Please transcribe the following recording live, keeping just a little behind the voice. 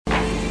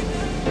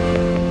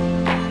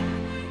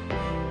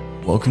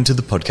Welcome to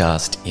the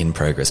podcast In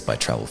Progress by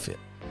TravelFit.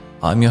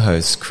 I'm your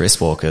host,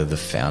 Chris Walker, the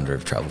founder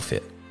of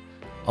TravelFit.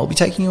 I'll be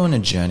taking you on a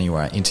journey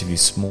where I interview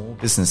small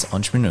business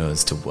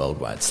entrepreneurs to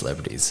worldwide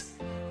celebrities,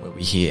 where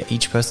we hear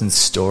each person's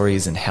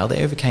stories and how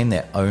they overcame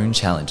their own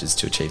challenges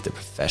to achieve their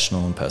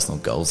professional and personal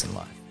goals in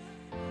life.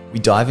 We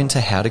dive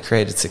into how to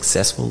create a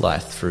successful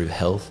life through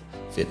health,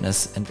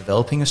 fitness, and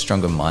developing a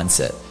stronger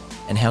mindset,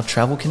 and how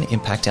travel can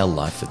impact our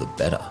life for the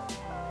better.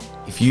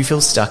 If you feel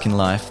stuck in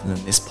life,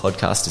 then this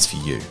podcast is for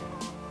you.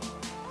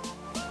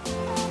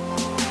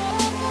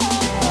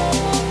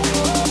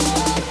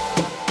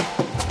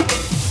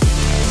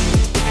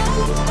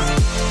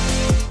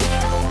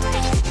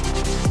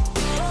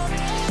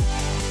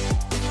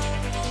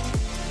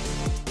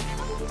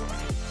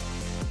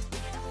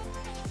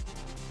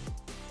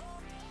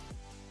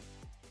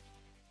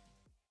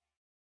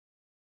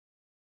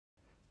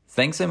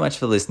 Thanks so much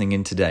for listening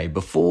in today.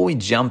 Before we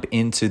jump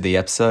into the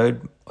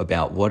episode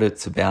about what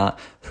it's about,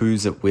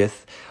 who's it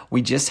with,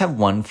 we just have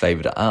one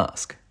favor to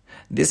ask.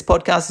 This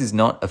podcast is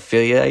not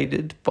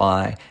affiliated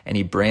by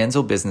any brands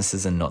or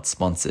businesses and not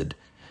sponsored.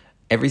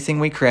 Everything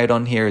we create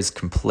on here is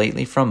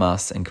completely from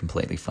us and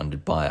completely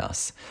funded by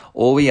us.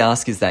 All we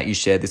ask is that you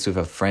share this with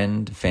a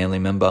friend, family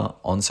member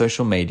on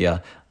social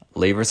media,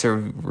 leave us a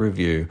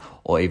review,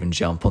 or even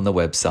jump on the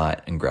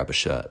website and grab a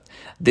shirt.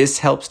 This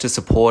helps to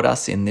support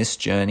us in this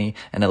journey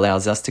and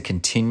allows us to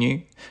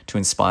continue to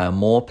inspire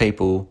more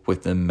people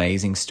with the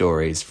amazing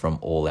stories from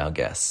all our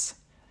guests.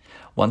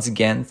 Once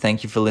again,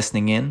 thank you for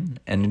listening in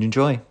and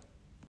enjoy.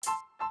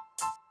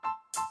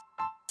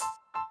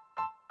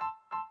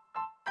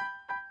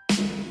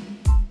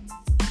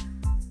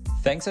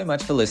 Thanks so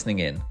much for listening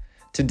in.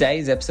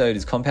 Today's episode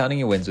is Compounding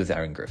Your Wins with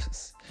Aaron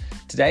Griffiths.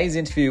 Today's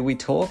interview, we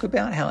talk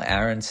about how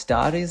Aaron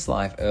started his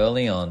life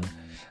early on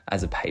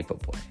as a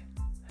paperboy.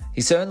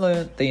 He soon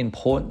learned the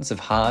importance of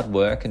hard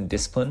work and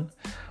discipline,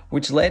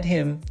 which led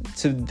him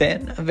to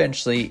then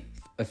eventually,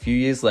 a few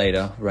years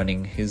later,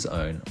 running his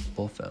own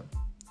law firm.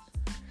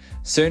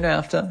 Soon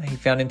after, he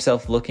found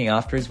himself looking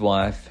after his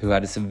wife, who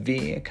had a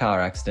severe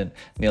car accident,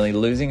 nearly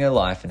losing her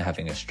life and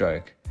having a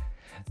stroke.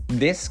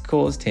 This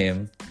caused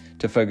him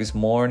to focus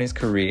more on his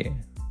career,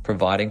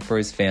 providing for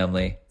his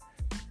family,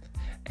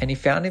 and he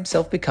found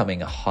himself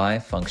becoming a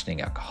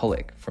high-functioning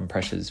alcoholic from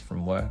pressures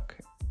from work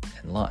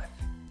and life.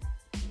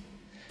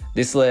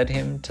 This led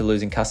him to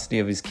losing custody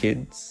of his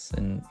kids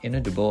and in a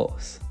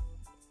divorce.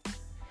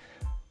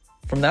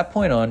 From that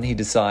point on, he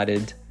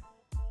decided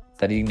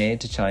that he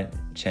needed to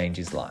change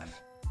his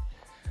life.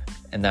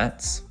 And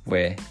that's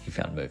where he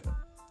found movement.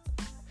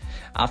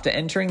 After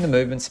entering the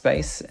movement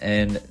space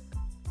and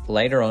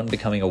later on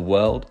becoming a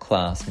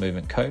world-class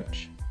movement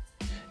coach,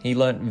 he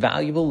learned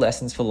valuable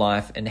lessons for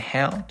life and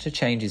how to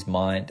change his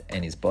mind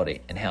and his body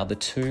and how the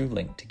two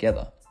link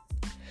together.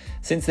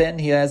 Since then,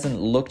 he hasn't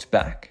looked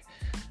back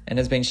and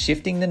has been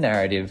shifting the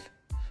narrative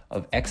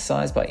of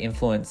exercise by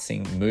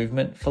influencing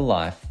movement for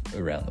life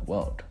around the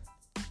world.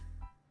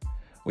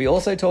 We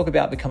also talk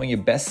about becoming your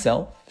best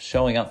self,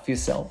 showing up for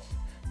yourself,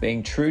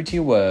 being true to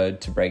your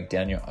word to break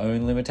down your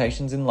own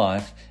limitations in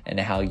life, and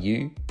how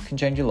you can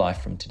change your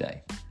life from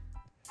today.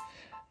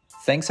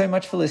 Thanks so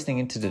much for listening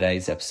into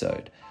today's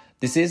episode.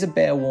 This is a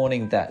bare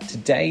warning that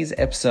today's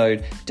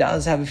episode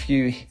does have a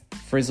few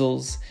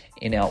frizzles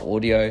in our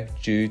audio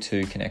due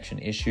to connection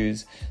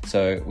issues.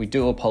 So we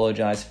do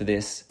apologize for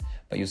this,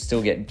 but you'll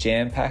still get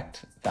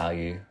jam-packed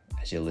value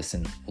as you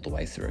listen all the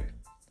way through.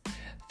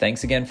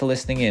 Thanks again for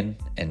listening in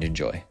and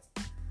enjoy.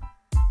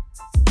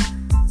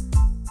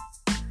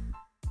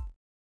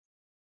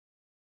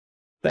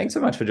 Thanks so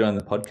much for joining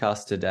the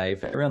podcast today.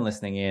 For everyone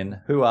listening in,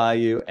 who are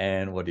you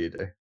and what do you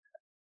do?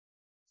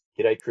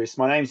 G'day, Chris.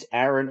 My name's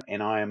Aaron,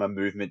 and I am a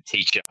movement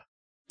teacher.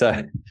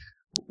 So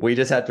we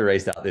just had to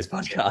restart this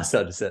podcast.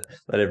 I just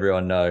let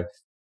everyone know.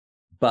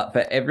 But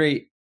for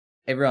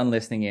everyone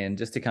listening in,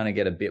 just to kind of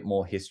get a bit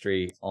more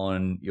history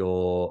on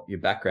your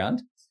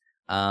background,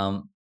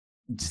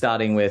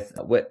 starting with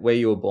where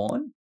you were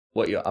born,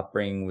 what your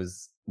upbringing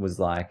was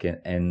like,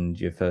 and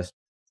your first.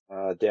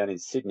 Down in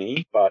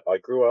Sydney, but I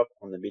grew up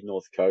on the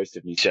mid-north coast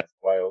of New South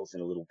Wales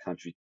in a little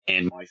country,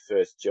 and my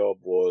first job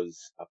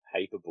was a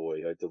paper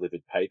boy. I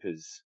delivered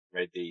papers,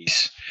 read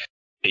these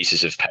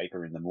pieces of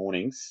paper in the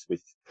mornings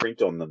with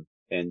print on them,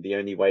 and the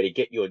only way to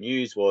get your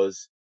news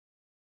was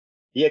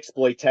the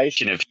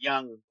exploitation of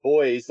young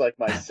boys like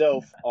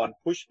myself on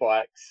push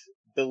bikes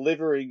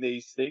delivering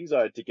these things.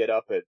 I had to get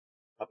up at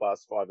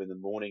 5:30 in the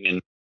morning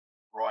and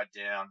ride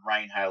down,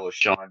 rain, hail or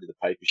shine, to the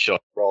paper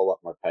shop, roll up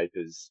my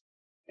papers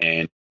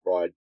and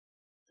ride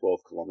 12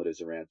 kilometres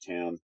around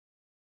town,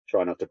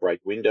 try not to break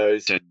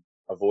windows and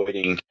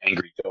avoiding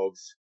angry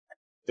dogs,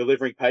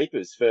 delivering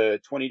papers for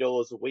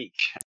 $20 a week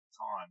at the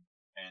time.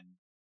 And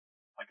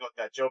I got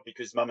that job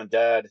because Mum and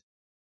Dad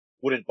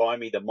wouldn't buy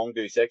me the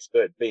Mongoose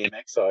Expert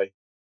BMX I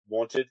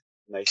wanted.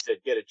 And they said,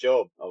 get a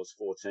job. I was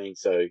 14,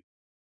 so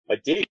I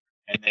did.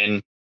 And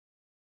then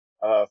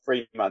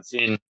 3 months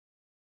in,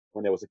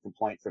 when there was a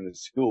complaint from the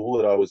school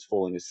that I was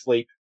falling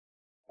asleep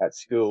at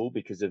school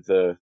because of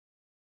the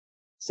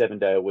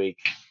 7-day-a-week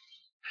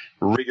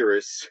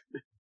rigorous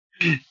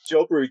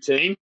job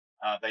routine.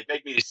 They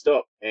begged me to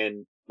stop,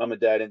 and mum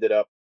and dad ended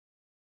up,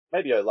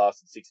 maybe I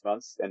lasted 6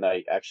 months, and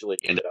they actually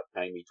ended up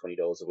paying me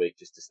 $20 a week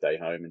just to stay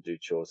home and do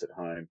chores at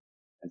home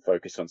and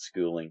focus on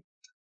schooling.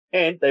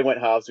 And they went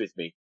halves with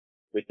me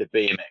with the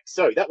BMX.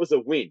 So that was a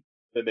win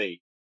for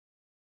me.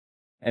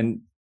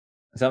 And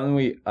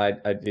something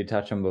I did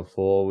touch on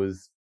before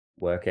was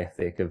work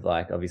ethic of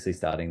like obviously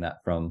starting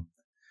that from,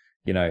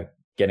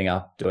 getting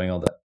up, doing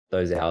all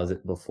those hours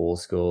before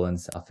school and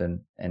stuff,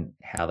 and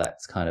how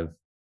that's kind of,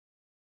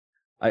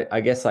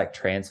 I guess, like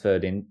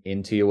transferred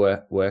into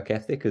your work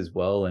ethic as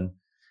well.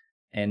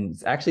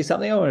 And actually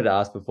something I wanted to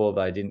ask before,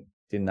 but I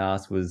didn't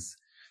ask was,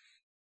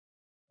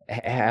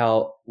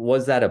 how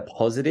was that a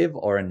positive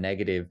or a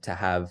negative to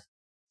have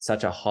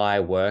such a high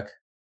work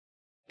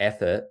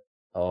effort,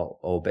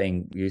 or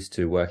being used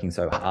to working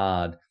so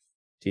hard?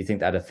 Do you think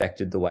that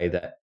affected the way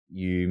that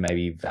you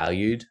maybe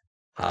valued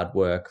hard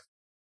work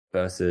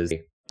versus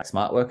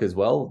smart work as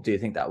well? Do you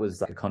think that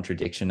was like a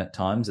contradiction at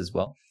times as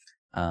well?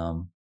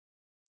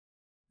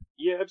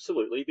 Yeah,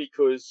 absolutely,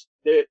 because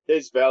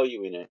there's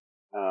value in it.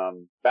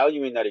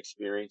 Value in that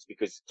experience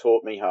because it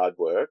taught me hard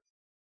work.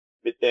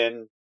 But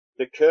then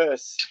the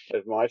curse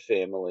of my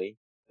family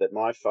that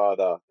my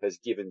father has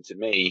given to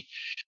me,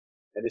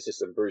 and this is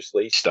some Bruce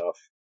Lee stuff,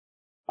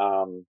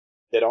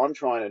 that I'm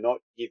trying to not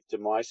give to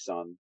my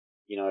son.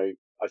 I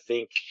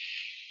think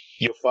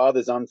your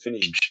father's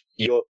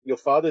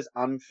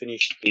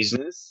unfinished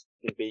business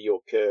can be your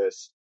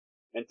curse.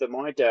 And for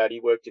my dad, he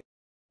worked to,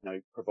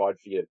 provide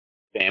for your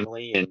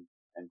family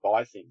and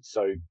buy things.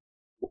 So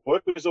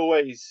work was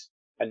always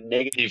a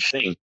negative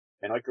thing.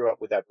 And I grew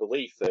up with that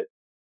belief that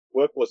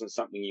work wasn't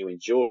something you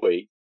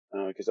enjoy,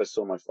 because I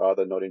saw my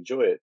father not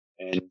enjoy it.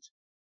 And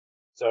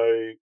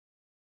so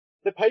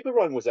the paper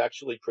run was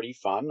actually pretty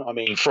fun. I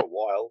mean, for a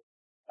while.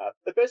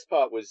 The best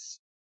part was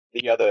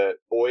the other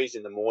boys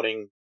in the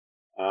morning.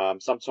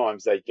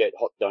 Sometimes they'd get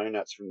hot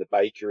donuts from the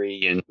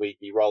bakery and we'd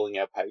be rolling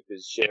our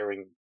papers,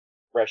 sharing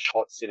fresh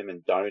hot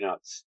cinnamon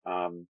donuts.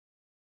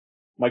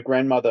 My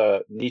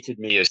grandmother knitted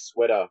me a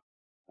sweater,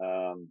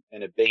 and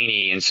a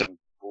beanie and some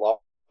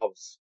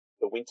gloves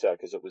for winter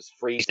because it was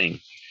freezing.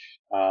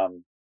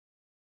 Um,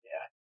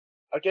 yeah,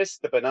 I guess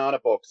the banana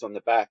box on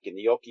the back and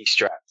the Oki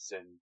straps,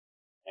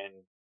 and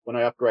when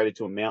I upgraded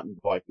to a mountain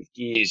bike with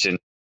gears, and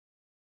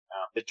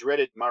the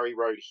dreaded Murray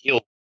Road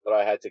hill that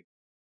I had to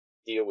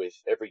deal with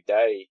every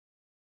day.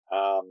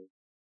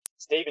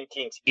 Stephen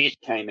King's It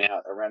came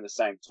out around the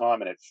same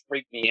time, and it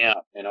freaked me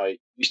out. And I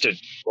used to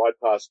ride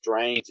past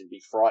drains and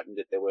be frightened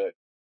that there were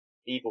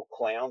evil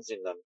clowns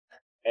in them.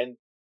 And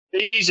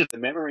these are the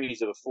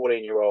memories of a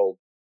 14-year-old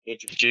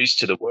introduced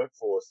to the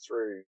workforce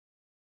through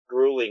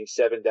grueling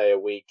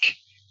 7-day-a-week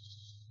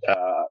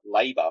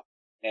labor,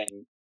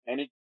 and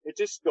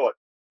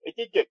it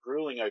did get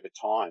grueling over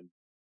time.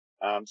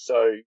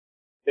 So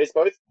there's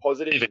both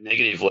positive and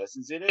negative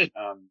lessons in it.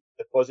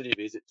 The positive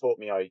is it taught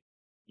me I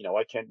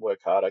can work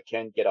hard. I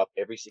can get up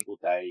every single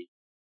day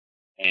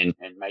and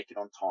make it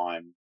on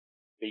time,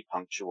 be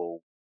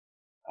punctual,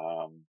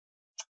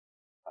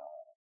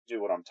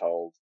 do what I'm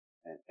told,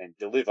 and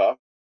deliver.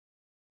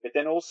 But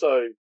then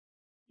also,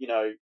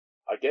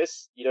 I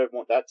guess you don't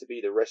want that to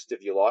be the rest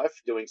of your life,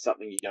 doing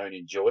something you don't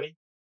enjoy.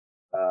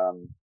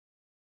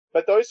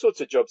 But those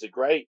sorts of jobs are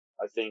great,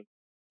 I think,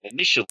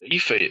 initially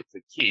for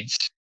kids,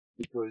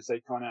 because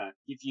they kind of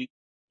give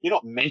you're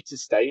not meant to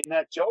stay in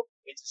that job.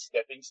 It's a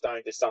stepping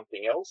stone to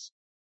something else.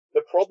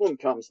 The problem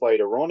comes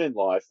later on in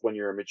life when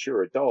you're a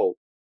mature adult.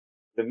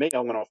 For me, I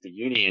went off to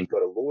uni and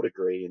got a law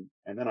degree,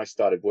 and then I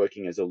started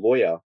working as a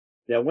lawyer.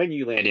 Now, when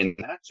you land in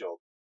that job,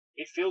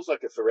 it feels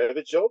like a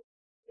forever job.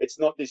 It's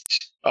not this,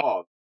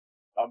 oh,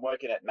 I'm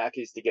working at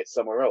Macca's to get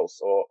somewhere else,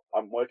 or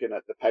I'm working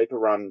at the paper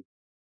run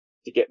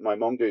to get my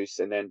mongoose,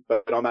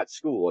 but I'm at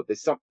school, or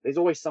there's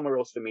always somewhere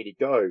else for me to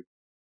go.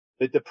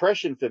 The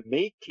depression for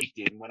me kicked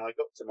in when I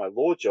got to my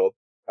law job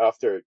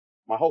after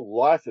my whole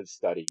life of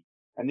study.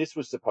 And this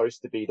was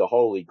supposed to be the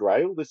holy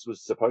grail. This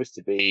was supposed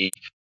to be,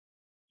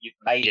 you've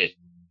made it.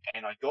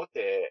 And I got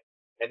there,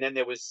 and then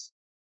there was,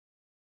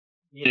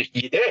 you're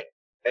there.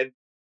 And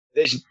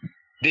this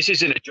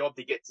isn't a job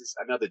to get to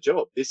another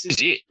job. This is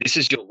it. This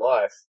is your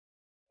life.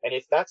 And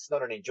if that's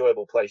not an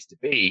enjoyable place to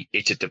be,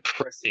 it's a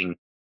depressing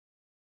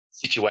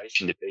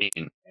situation to be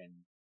in.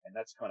 And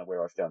that's kind of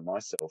where I found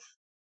myself.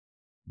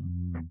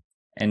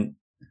 And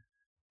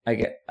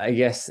I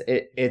guess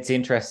it's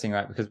interesting,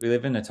 right? Because we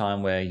live in a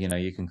time where,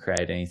 you can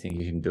create anything,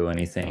 you can do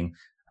anything.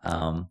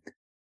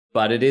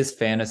 But it is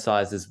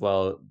fantasized as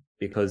well,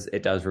 because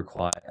it does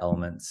require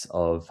elements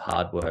of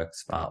hard work,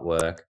 smart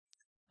work,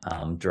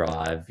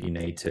 drive. You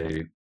need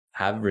to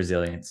have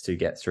resilience to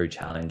get through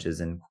challenges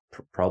and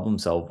problem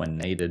solve when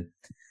needed.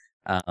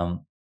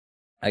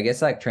 I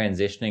guess like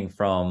transitioning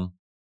from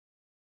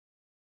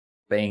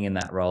being in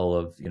that role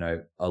of,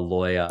 a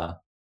lawyer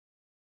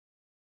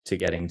to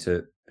getting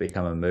to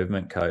become a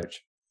movement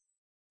coach,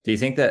 do you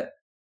think that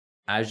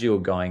as you were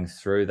going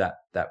through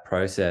that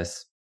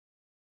process,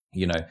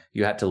 you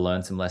had to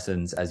learn some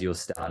lessons as you were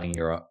starting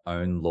your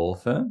own law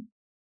firm?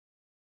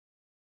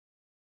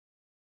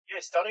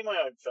 starting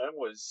my own firm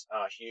was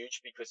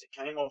huge because it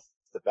came off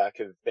the back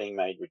of being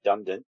made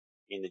redundant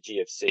in the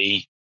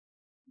GFC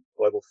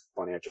global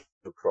financial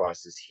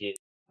crisis hit.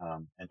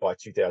 And by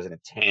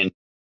 2010,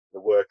 the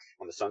work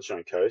on the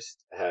Sunshine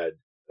Coast I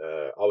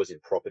was in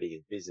property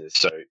and business,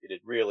 so it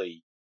had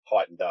really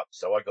heightened up.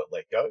 So I got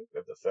let go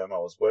of the firm I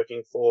was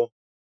working for,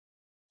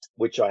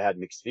 which I had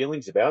mixed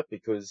feelings about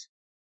because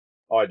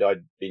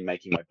I'd been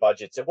making my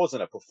budgets. It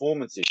wasn't a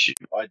performance issue.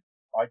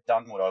 I'd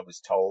done what I was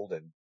told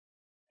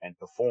and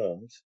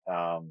performed.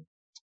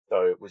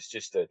 So it was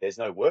just there's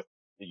no work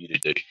for you to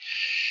do.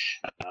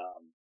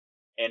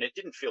 And it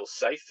didn't feel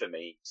safe for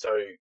me. So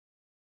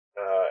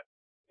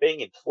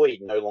being employed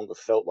no longer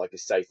felt like a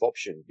safe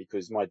option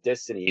because my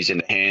destiny is in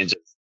the hands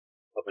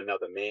of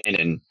another man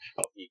and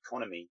of the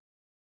economy.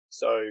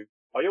 So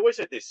I always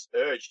had this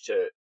urge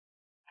to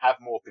have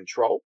more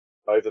control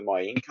over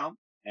my income.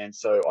 And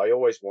so I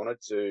always wanted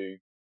to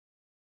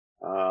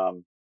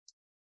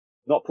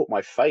not put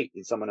my fate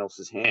in someone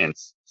else's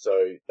hands.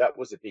 So that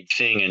was a big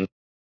thing. And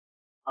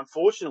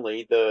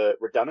unfortunately, the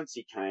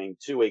redundancy came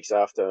 2 weeks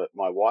after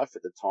my wife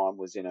at the time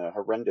was in a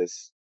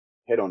horrendous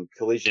head-on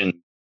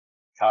collision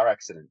car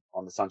accident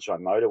on the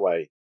Sunshine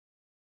Motorway,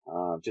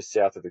 just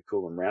south of the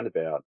Coolum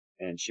roundabout.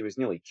 And she was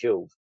nearly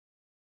killed.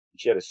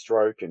 She had a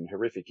stroke and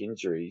horrific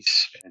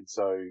injuries. And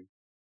so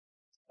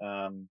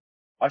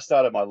I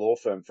started my law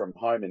firm from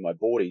home in my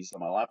boardies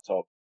on my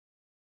laptop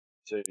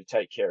to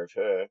take care of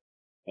her,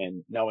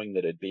 and knowing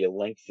that it'd be a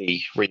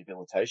lengthy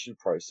rehabilitation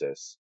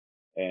process.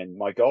 And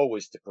my goal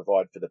was to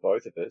provide for the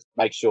both of us,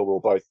 make sure we're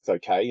both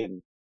okay,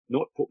 and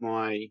not put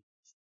my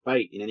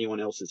fate in anyone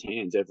else's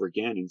hands ever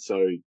again. And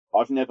so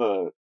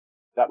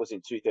that was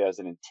in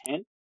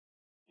 2010,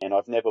 and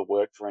I've never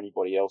worked for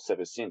anybody else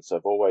ever since.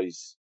 I've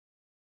always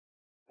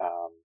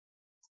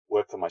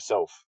worked for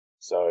myself.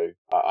 So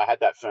I had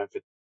that firm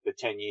for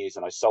 10 years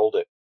and I sold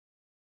it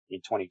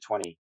in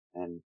 2020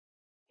 and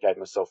gave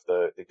myself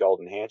the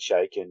golden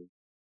handshake and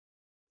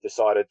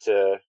decided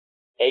to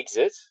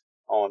exit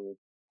on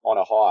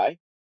a high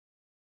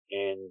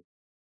and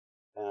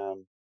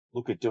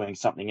look at doing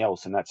something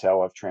else. And that's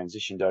how I've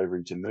transitioned over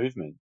into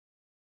movement.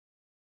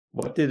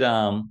 What did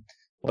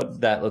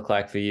that look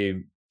like for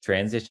you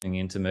transitioning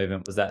into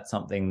movement? Was that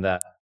something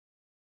that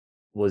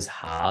was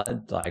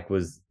hard?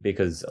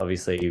 Because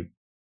obviously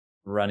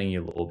running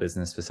your law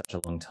business for such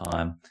a long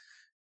time,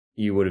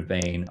 you would have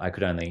been, I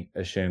could only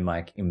assume,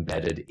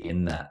 embedded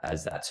in that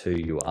as that's who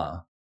you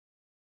are.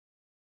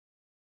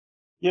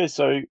 Yeah.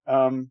 So,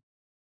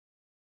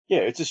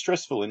 it's a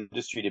stressful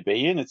industry to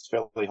be in. It's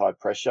fairly high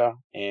pressure.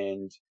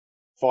 And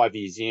 5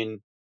 years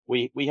in,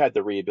 we had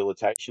the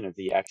rehabilitation of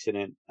the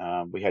accident.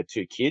 We had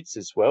 2 kids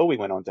as well. We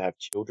went on to have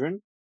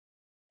children.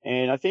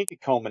 And I think a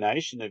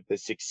culmination of the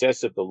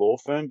success of the law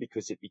firm,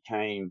 because it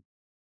became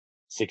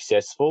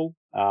successful,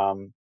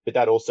 but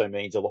that also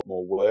means a lot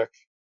more work,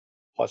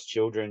 plus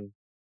children,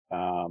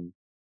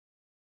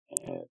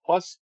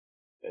 plus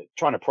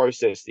trying to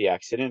process the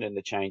accident and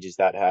the changes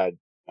that had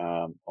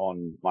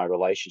on my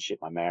relationship,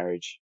 my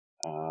marriage,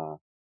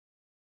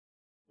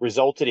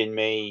 resulted in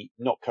me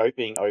not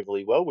coping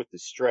overly well with the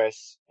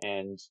stress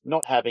and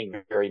not having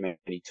very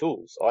many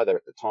tools either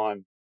at the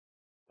time.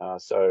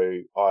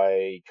 So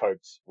I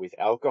coped with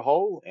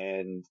alcohol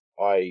and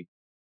I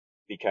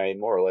became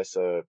more or less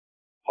a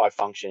high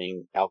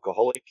functioning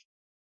alcoholic,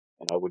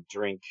 and I would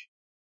drink,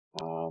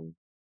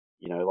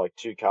 like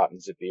 2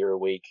 cartons of beer a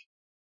week,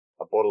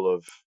 a bottle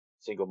of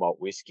single malt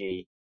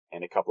whiskey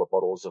and a couple of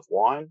bottles of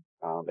wine,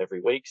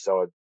 every week.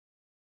 So I'd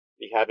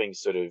be having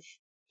sort of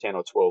 10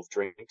 or 12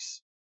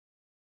 drinks,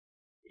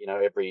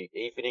 every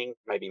evening,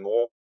 maybe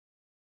more.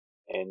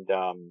 And,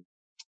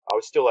 I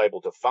was still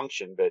able to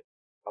function, but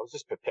I was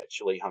just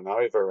perpetually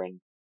hungover, and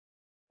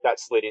that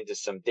slid into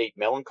some deep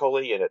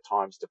melancholy and at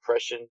times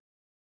depression,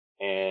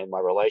 and my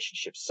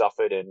relationship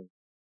suffered, and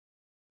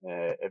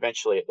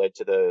eventually it led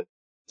to the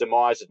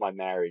demise of my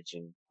marriage,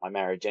 and my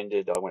marriage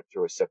ended. I went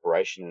through a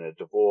separation and a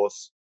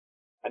divorce,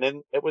 and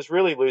then it was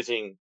really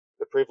losing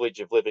the privilege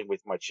of living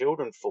with my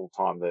children full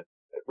time that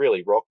it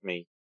really rocked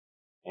me,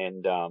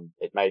 and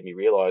it made me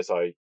realize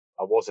I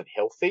wasn't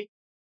healthy,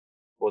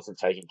 wasn't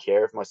taking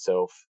care of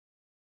myself.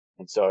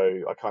 And so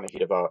I kind of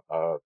hit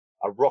a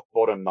rock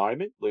bottom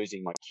moment,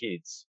 losing my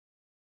kids.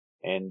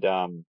 And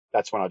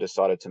that's when I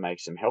decided to make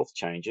some health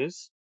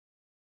changes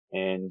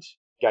and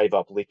gave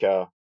up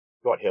liquor,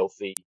 got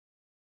healthy,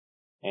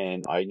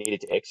 and I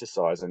needed to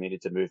exercise. I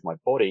needed to move my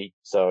body.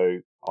 So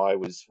I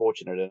was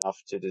fortunate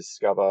enough to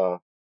discover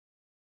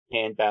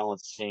hand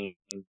balancing,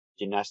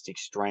 gymnastic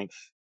strength,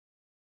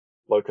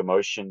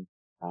 locomotion,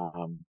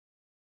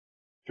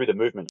 through the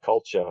movement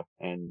culture,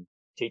 and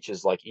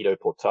teachers like Ido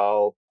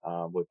Portal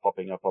were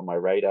popping up on my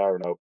radar,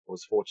 and I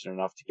was fortunate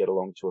enough to get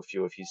along to a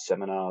few of his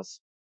seminars.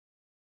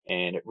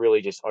 And it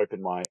really just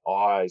opened my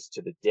eyes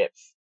to the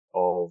depth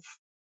of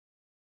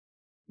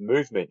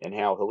movement and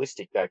how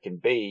holistic that can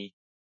be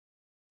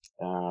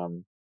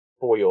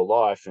for your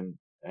life.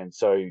 And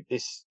so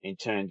this in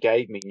turn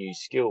gave me new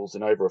skills.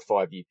 And over a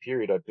 5-year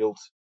period, I built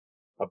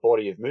a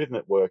body of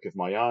movement work of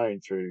my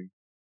own through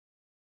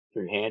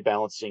through hand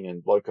balancing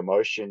and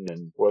locomotion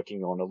and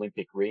working on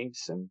Olympic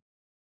rings and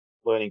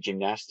learning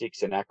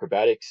gymnastics and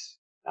acrobatics,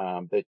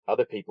 that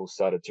other people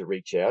started to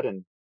reach out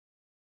and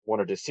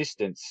wanted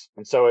assistance.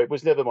 And so it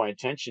was never my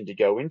intention to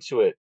go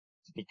into it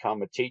to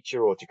become a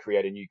teacher or to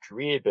create a new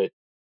career, but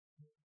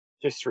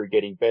just through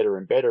getting better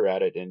and better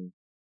at it and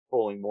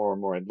falling more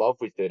and more in love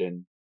with it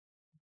and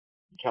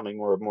becoming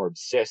more and more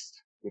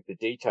obsessed with the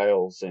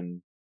details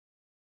and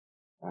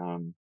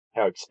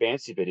how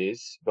expansive it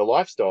is, the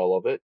lifestyle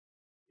of it,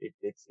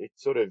 it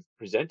sort of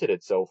presented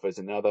itself as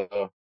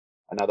another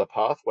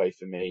pathway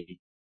for me.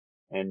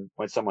 And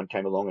when someone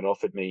came along and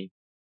offered me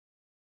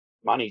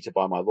money to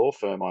buy my law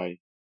firm, I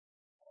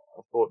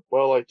thought,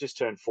 well, I just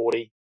turned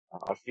 40.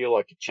 I feel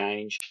like a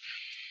change.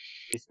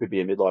 This could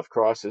be a midlife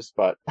crisis,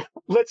 but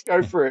let's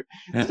go for it.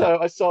 So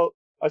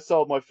I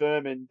sold my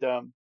firm, and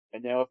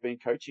now I've been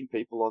coaching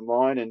people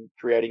online and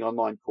creating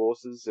online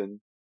courses and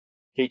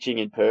teaching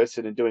in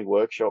person and doing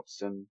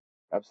workshops and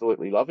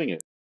absolutely loving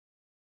it.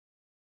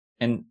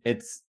 And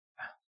it's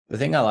the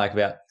thing I like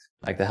about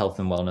like the health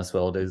and wellness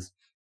world is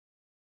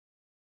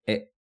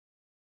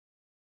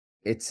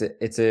it's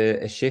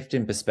a shift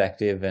in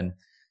perspective, and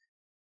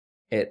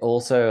it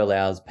also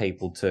allows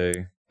people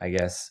to, I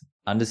guess,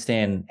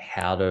 understand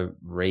how to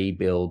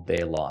rebuild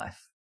their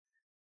life.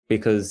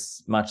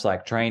 Because much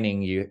like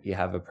training, you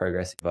have a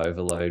progressive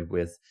overload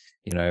with,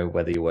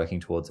 whether you're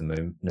working towards a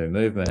new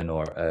movement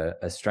or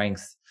a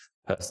strength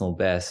personal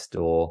best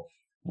or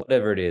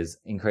whatever it is,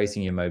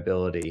 increasing your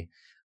mobility.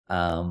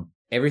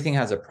 Everything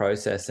has a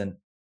process,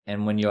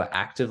 and when you're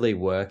actively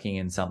working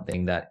in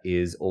something that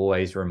is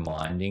always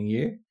reminding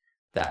you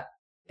that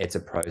it's a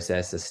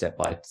process, a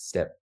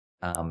step-by-step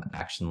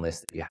action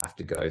list that you have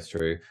to go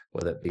through,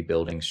 whether it be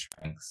building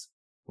strengths,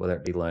 whether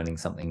it be learning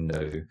something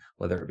new,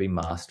 whether it be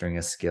mastering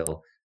a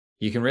skill,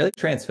 you can really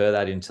transfer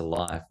that into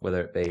life, whether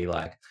it be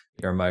like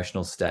your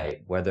emotional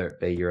state, whether it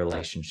be your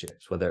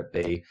relationships, whether it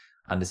be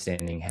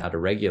understanding how to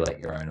regulate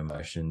your own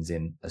emotions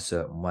in a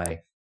certain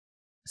way.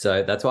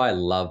 So that's why I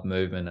love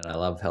movement and I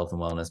love health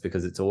and wellness,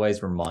 because it's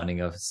always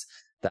reminding us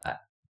that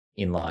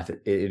in life,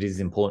 it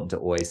is important to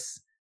always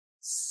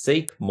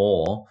seek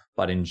more,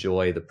 but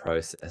enjoy the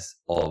process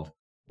of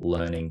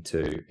learning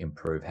to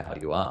improve how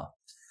you are.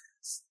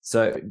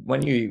 So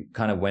when you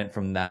kind of went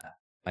from that,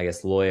 I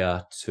guess,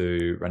 lawyer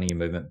to running a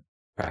movement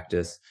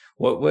practice,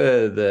 what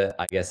were the,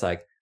 I guess,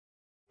 like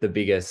the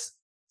biggest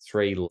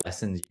 3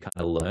 lessons you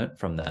kind of learned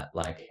from that?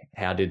 Like,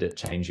 how did it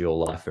change your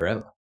life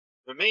forever?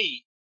 For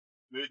me,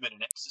 movement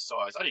and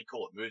exercise, I didn't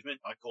call it movement.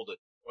 I called it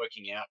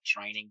working out,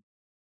 training,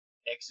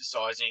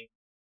 exercising.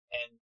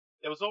 And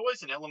there was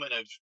always an element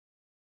of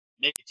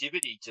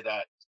negativity to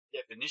that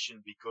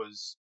definition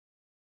because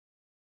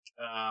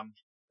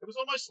it was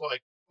almost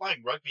like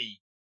playing rugby.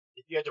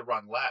 If you had to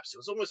run laps, it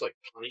was almost like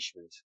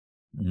punishment.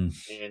 Mm.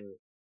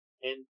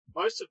 And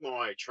most of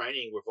my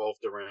training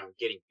revolved around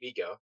getting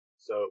bigger.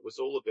 So it was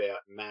all about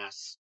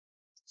mass,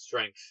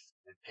 strength,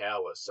 and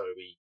power. So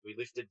we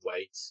lifted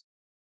weights.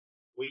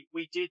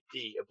 We did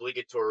the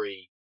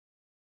obligatory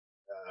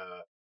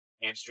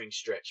hamstring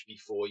stretch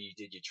before you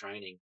did your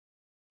training,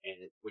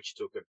 and which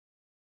took 30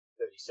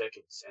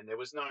 seconds. And there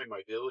was no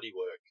mobility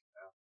work.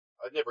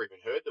 I'd never even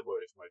heard the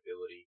word of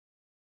mobility,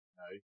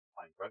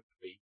 playing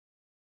rugby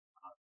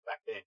back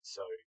then.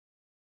 So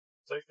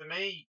for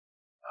me,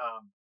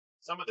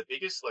 some of the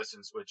biggest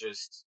lessons were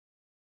just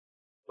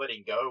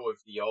letting go of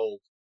the old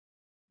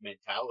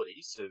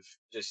mentalities of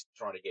just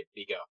trying to get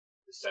bigger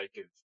for the sake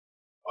of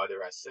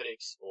either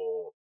aesthetics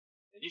or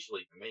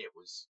initially for me it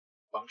was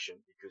function,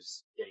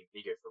 because getting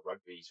bigger for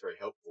rugby is very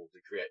helpful to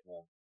create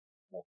more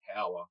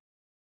power.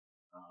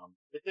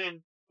 But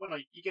then when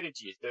you get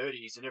into your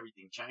 30s and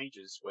everything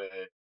changes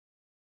where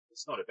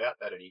it's not about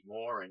that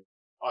anymore. And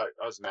I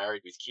was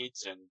married with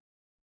kids, and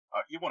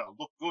you want to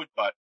look good,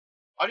 but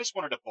I just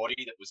wanted a body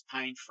that was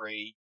pain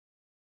free.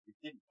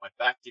 My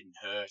back didn't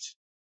hurt.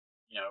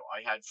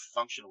 I had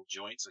functional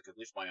joints. I could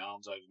lift my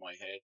arms over my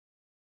head.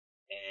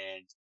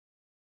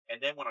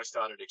 And then when I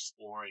started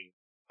exploring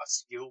a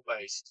skill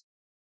based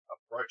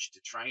approach to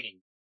training,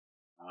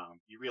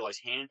 you realize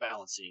hand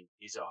balancing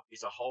is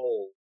a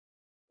whole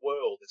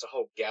world. It's a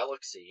whole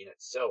galaxy in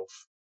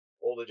itself.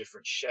 All the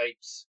different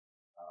shapes.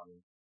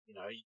 You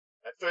know,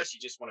 at first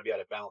you just want to be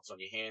able to balance on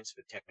your hands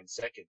for 10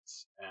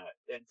 seconds.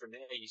 Then from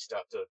there you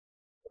start to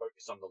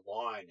focus on the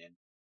line and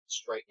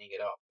straightening it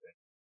up and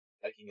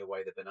taking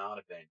away the banana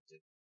bend.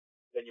 And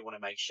then you want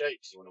to make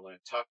shapes. You want to learn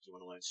tuck. You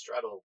want to learn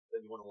straddle.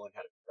 Then you want to learn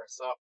how to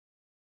press up.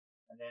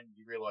 And then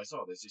you realize,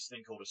 there's this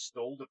thing called a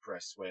stalder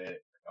press where,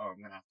 I'm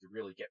going to have to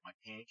really get my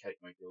pancake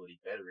mobility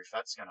better if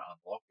that's going to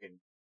unlock. And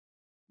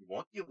you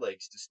want your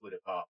legs to split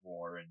apart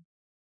more, and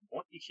you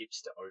want your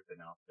hips to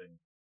open up. And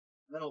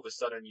then all of a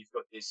sudden you've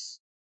got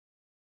this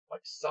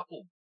like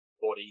supple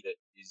body that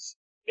is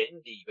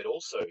bendy, but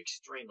also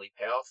extremely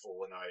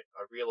powerful. And I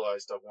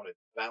realized I wanted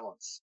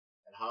balance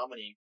and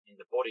harmony in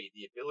the body,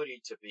 the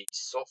ability to be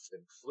soft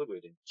and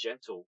fluid and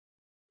gentle,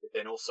 but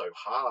then also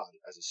hard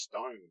as a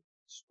stone,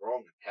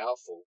 strong and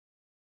powerful.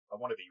 I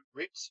want to be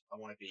ripped. I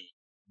want to be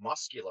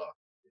muscular.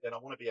 But then I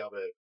want to be able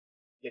to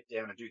get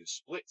down and do the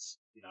splits,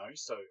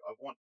 so I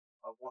want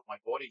my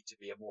body to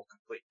be a more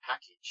complete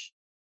package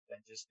than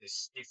just this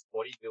stiff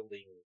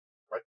bodybuilding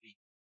rugby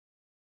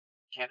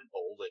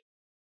cannonball that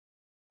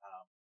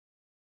um,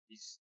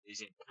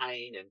 is in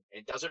pain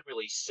and doesn't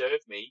really serve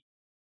me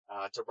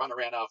to run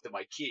around after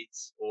my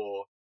kids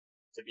or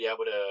to be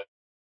able to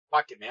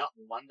hike a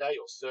mountain one day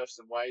or surf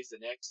some waves the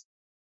next.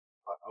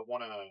 I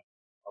want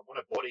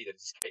a body that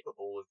is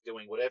capable of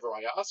doing whatever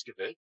I ask of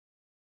it,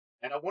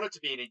 and I want it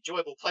to be an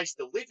enjoyable place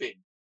to live in.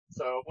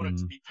 So I want it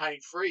to be pain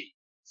free.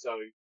 So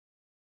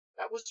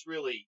that was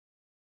really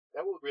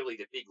that were really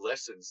the big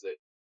lessons that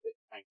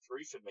came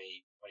through for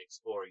me when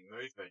exploring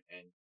movement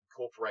and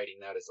incorporating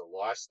that as a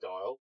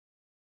lifestyle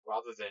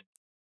rather than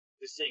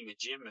just seeing the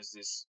gym as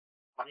this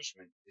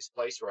punishment, this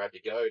place where I had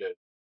to go to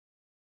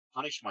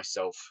punish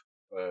myself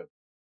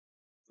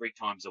 3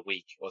 times a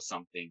week or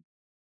something.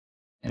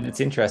 And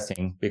it's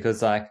interesting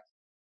because like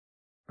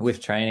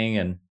with training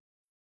and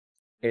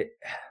it,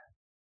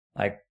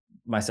 like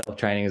myself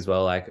training as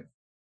well, like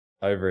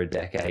over a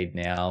decade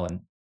now.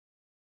 And,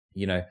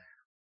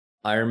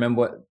 I remember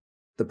what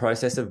the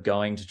process of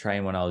going to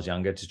train when I was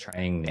younger to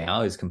training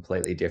now is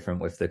completely different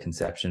with the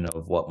conception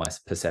of what my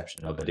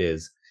perception of it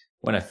is.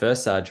 When I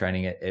first started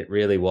training, it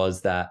really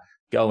was that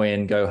go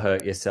in, go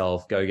hurt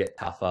yourself, go get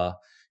tougher,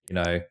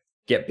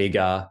 get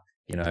bigger,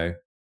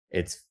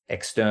 it's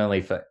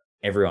externally for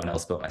everyone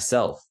else but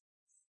myself.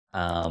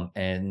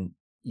 And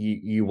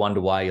you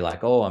wonder why you're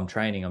like, oh, I'm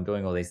training, I'm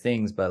doing all these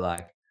things, but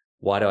like,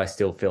 why do I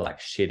still feel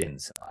like shit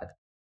inside?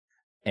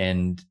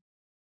 And,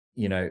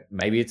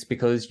 maybe it's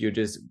because you're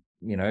just,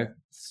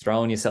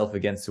 throwing yourself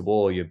against the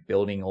wall. You're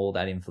building all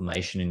that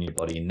inflammation in your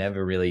body. You're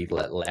never really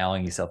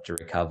allowing yourself to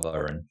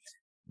recover. And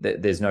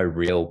there's no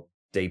real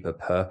deeper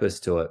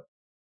purpose to it.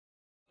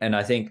 And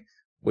I think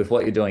with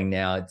what you're doing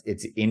now,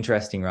 it's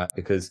interesting, right?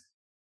 Because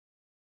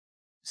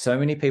so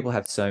many people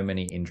have so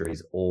many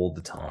injuries all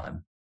the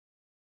time.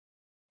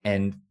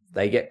 And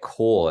they get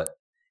caught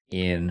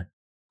in,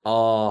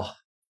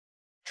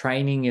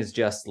 training is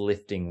just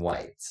lifting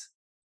weights,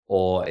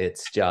 or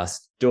it's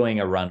just doing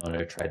a run on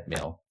a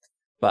treadmill.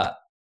 But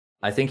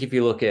I think if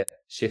you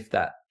shift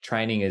that,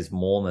 training is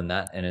more than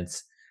that. And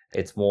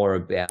it's more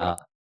about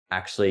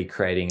actually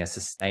creating a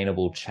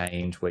sustainable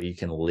change where you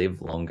can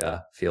live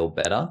longer, feel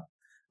better.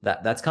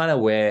 That's kind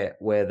of where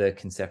the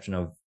conception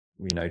of,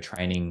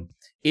 training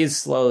is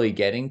slowly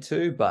getting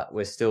to, but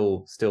we're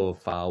still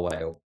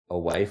far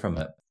away from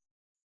it.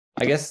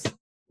 I guess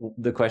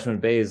the question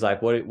would be is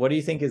like, what do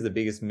you think is the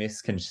biggest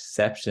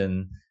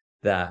misconception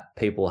that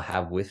people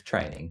have with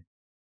training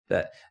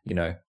that,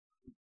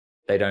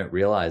 they don't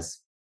realize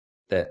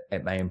that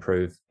it may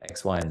improve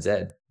X, Y, and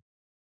Z?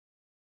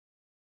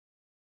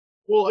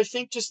 Well, I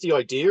think just the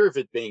idea of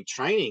it being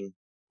training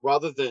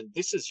rather than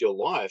this is your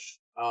life.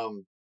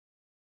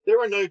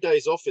 There are no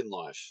days off in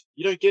life.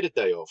 You don't get a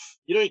day off.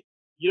 You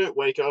don't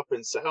wake up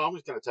and say, "Oh, I'm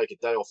just going to take a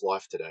day off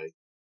life today."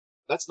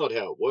 That's not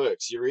how it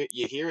works. You're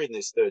here in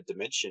this third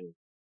dimension,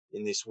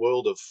 in this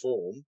world of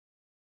form,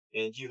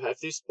 and you have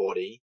this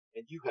body,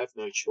 and you have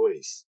no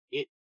choice.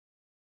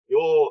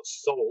 Your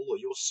soul or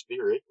your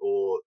spirit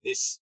or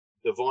this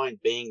divine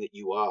being that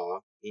you are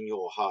in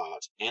your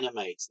heart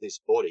animates this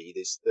body,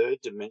 this third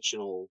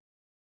dimensional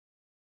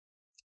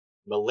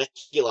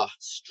molecular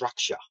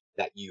structure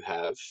that you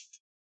have,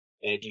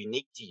 and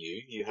unique to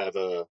you. You have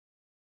a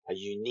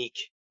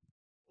unique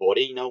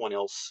body. No one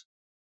else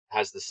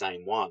has the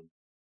same one.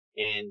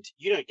 And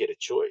you don't get a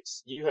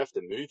choice. You have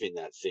to move in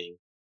that thing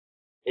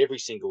every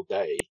single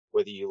day,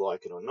 whether you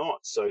like it or not.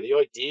 So the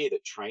idea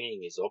that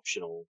training is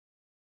optional,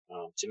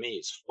 to me,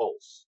 is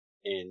false.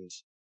 And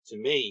to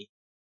me,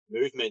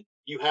 movement,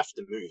 you have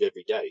to move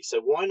every day.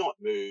 So why not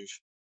move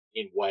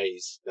in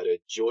ways that are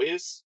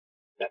joyous,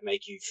 that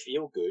make you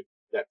feel good,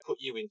 that put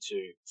you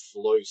into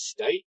flow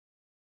state,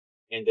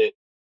 and that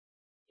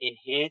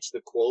enhance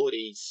the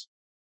qualities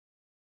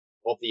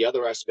of the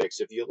other aspects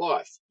of your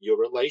life, your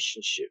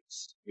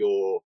relationships,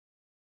 your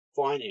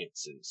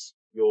finances,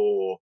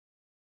 your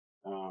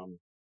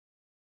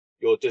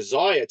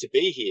desire to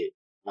be here,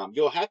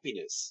 your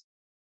happiness.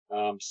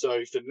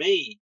 So for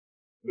me,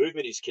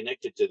 movement is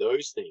connected to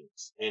those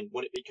things. And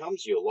when it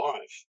becomes your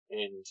life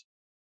and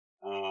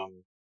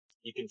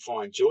you can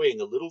find joy in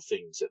the little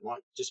things, it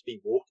might just be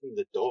walking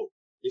the dog.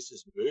 This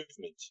is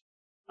movement.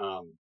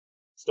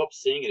 Stop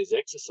seeing it as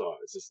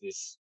exercise, as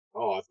this,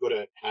 I've got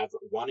to have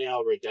 1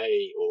 hour a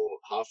day or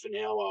half an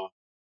hour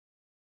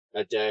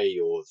a day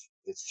or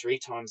it's 3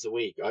 times a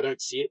week. I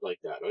don't see it like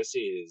that. I see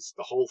it as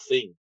the whole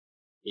thing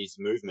is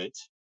movement.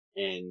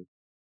 And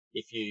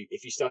if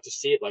you start to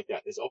see it like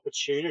that, there's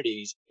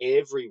opportunities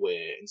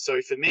everywhere. And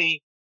so for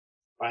me,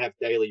 I have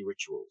daily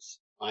rituals.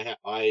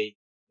 I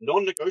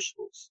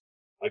non-negotiables.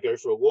 I go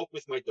for a walk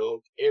with my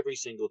dog every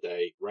single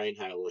day, rain,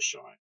 hail, or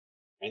shine.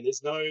 And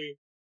it's not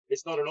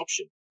an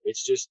option.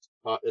 It's just,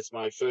 it's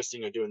my first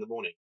thing I do in the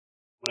morning.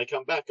 When I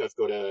come back, I've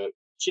got a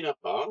chin-up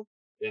bar,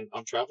 and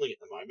I'm traveling at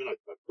the moment.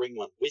 I bring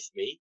one with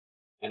me,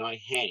 and I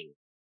hang.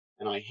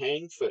 And I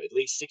hang for at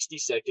least 60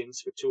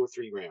 seconds for 2 or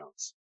 3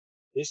 rounds.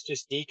 This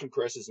just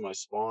decompresses my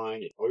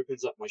spine. It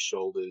opens up my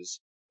shoulders.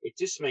 It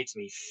just makes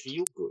me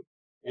feel good.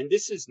 And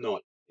this is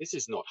not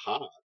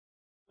hard.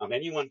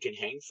 Anyone can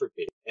hang for a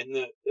bit. And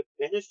the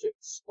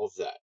benefits of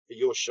that for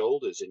your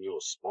shoulders and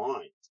your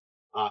spine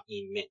are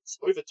immense.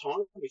 Over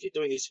time, if you're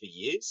doing this for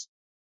years,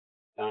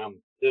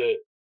 um, the,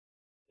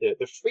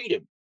 the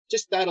freedom,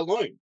 just that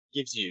alone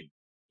gives you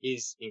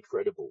is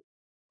incredible.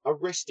 A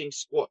resting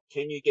squat.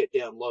 Can you get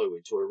down low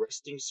into a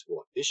resting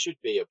squat? This should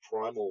be a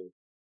primal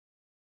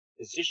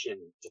position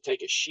to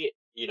take a shit.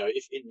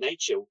 If in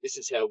nature, this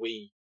is how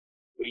we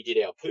did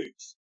our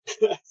poos.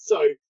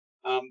 So,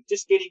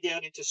 just getting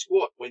down into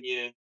squat when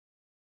you're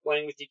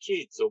playing with your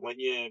kids, or when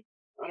you're,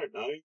 I don't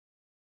know,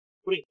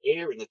 putting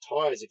air in the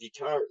tires of your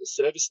car at the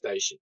service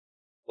station.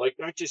 Like,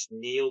 don't just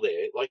kneel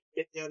there. Like,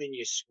 get down in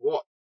your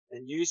squat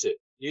and use it.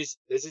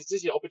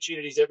 There's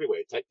opportunities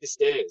everywhere. Take the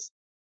stairs.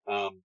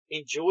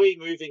 Enjoy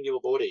moving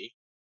your body,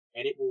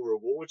 and it will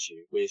reward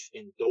you with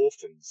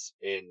endorphins.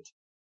 And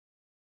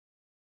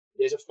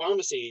there's a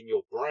pharmacy in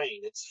your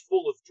brain that's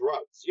full of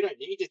drugs. You don't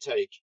need to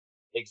take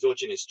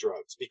exogenous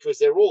drugs because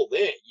they're all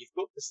there. You've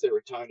got the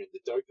serotonin,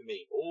 the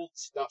dopamine, all the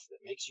stuff that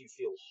makes you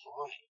feel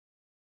high.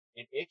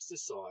 And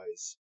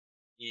exercise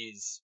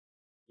is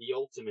the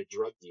ultimate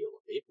drug dealer.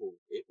 It will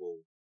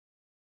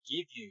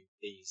give you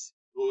these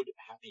good,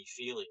 happy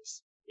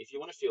feelings. If you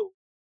want to feel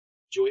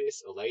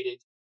joyous, elated,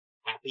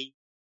 happy,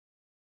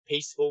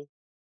 peaceful,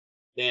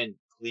 then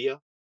clear,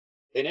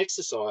 then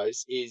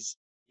exercise is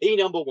the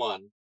number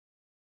one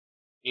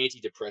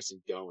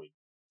antidepressant going.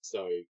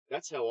 So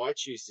that's how I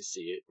choose to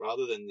see it,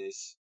 rather than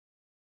this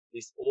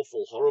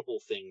awful, horrible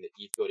thing that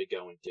you've got to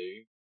go and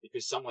do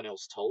because someone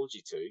else told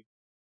you to.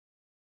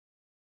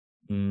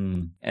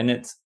 And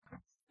it's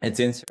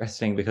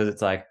interesting because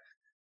it's like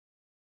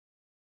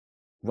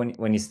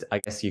when you I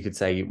guess you could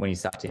say when you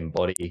start to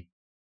embody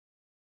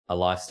a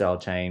lifestyle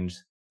change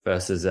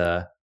versus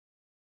a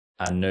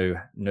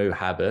new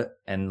habit,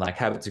 and like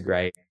habits are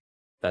great.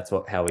 That's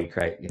how we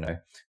create,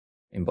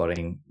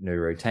 embodying new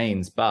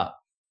routines. But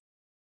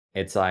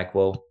it's like,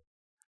 well,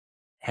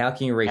 how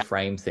can you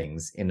reframe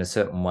things in a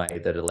certain way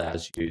that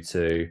allows you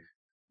to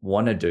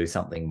want to do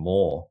something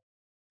more?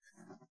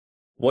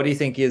 What do you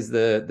think is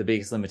the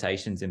biggest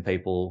limitations in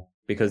people?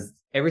 Because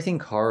everything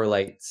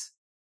correlates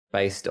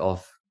based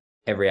off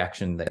every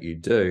action that you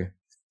do.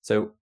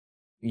 So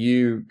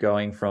you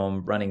going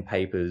from running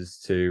papers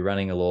to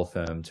running a law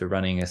firm to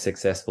running a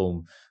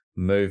successful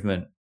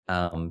movement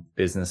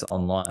business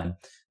online,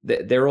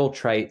 they're all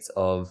traits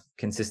of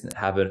consistent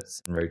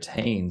habits and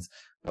routines.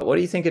 But what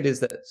do you think it is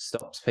that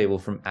stops people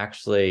from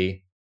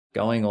actually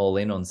going all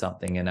in on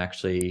something and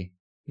actually,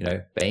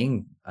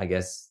 being, I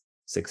guess,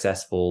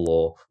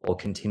 successful or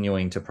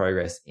continuing to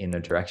progress in a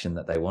direction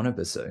that they want to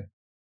pursue?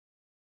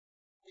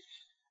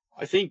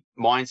 I think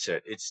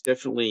mindset. It's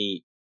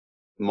definitely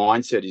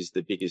mindset is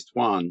the biggest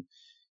one.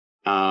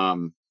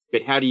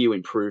 But how do you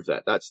improve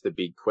that? That's the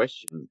big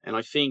question. And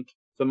I think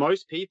for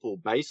most people,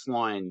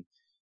 baseline,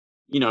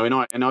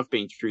 and I've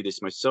been through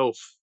this myself,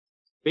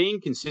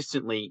 being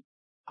consistently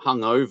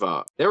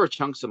hungover. There are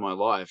chunks of my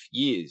life,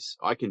 years,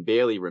 I can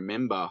barely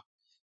remember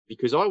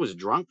because I was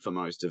drunk for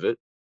most of it.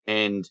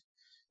 And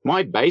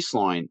my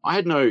baseline,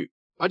 I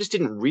just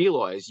didn't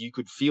realize you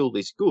could feel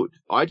this good.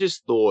 I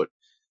just thought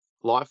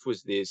life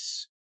was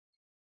this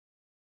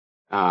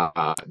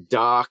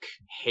dark,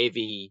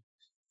 heavy,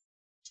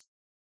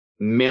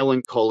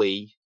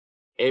 melancholy,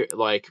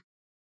 like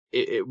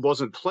it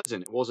wasn't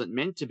pleasant. It wasn't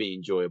meant to be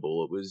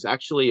enjoyable. It was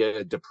actually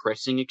a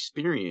depressing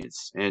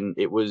experience, and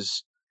it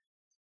was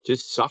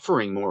just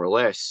suffering more or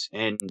less,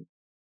 and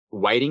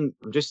waiting.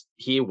 I'm just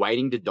here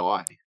waiting to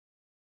die,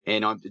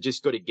 and I've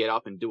just got to get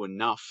up and do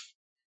enough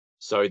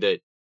so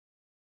that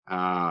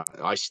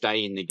I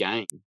stay in the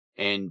game.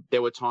 And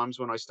there were times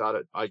when I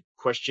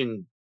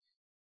questioned,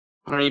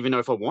 I don't even know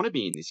if I want to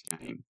be in this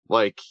game.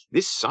 Like,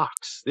 this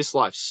sucks. This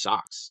life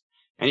sucks.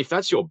 And if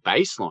that's your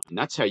baseline,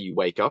 that's how you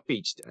wake up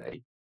each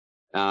day,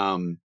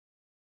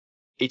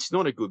 it's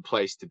not a good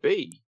place to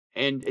be.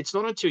 And it's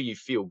not until you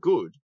feel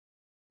good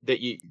that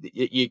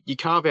you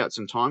carve out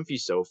some time for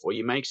yourself, or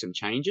you make some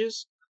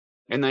changes,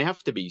 and they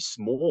have to be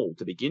small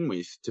to begin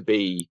with to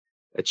be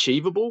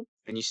achievable,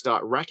 and you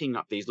start racking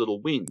up these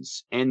little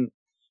wins. And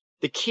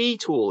the key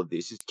to all of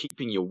this is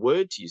keeping your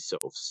word to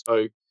yourself.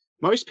 So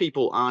most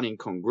people aren't in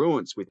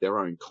congruence with their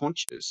own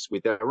conscience,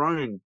 with their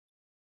own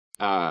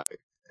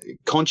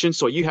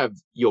conscience, or you have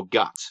your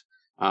gut,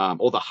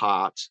 or the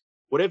heart,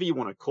 whatever you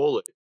want to call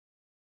it.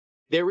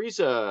 There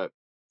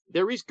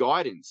is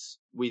guidance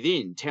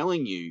within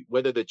telling you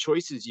whether the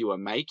choices you are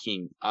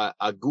making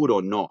are good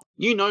or not.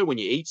 When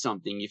you eat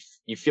something, if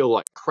you feel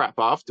like crap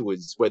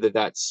afterwards, whether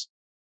that's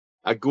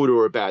a good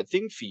or a bad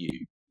thing for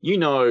you.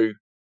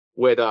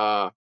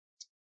 Whether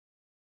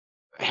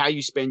how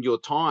you spend your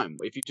time.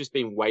 If you've just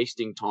been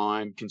wasting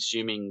time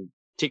consuming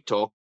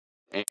TikTok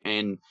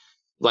and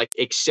like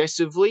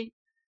excessively,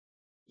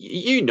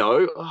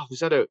 was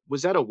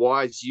that a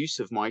wise use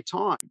of my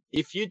time?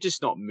 If you're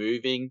just not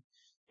moving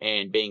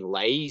and being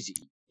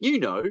lazy,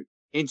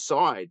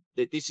 inside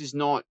that this is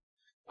not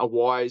a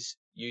wise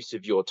use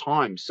of your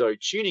time. So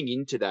tuning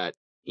into that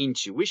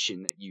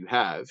intuition that you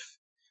have,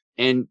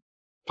 and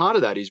part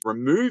of that is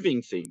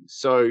removing things.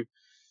 So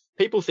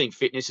people think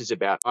fitness is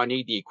about, I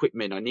need the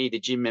equipment, I need the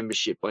gym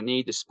membership, I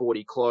need the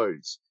sporty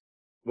clothes,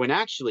 when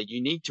actually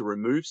you need to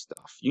remove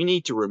stuff. You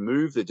need to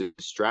remove the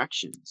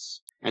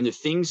distractions and the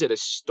things that are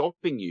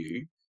stopping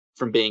you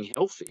from being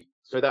healthy.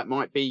 So that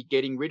might be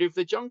getting rid of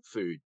the junk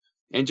food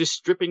and just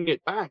stripping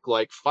it back.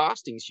 Like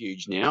fasting's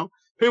huge now.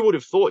 Who would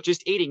have thought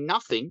just eating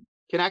nothing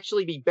can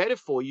actually be better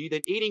for you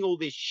than eating all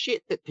this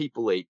shit that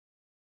people eat?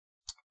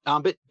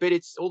 But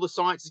it's all the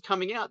science is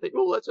coming out that,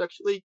 well, that's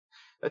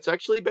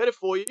actually better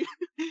for you.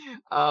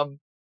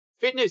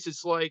 Fitness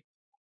is like,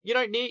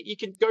 you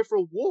can go for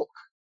a walk,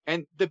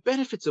 and the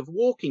benefits of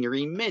walking are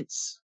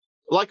immense.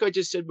 Like I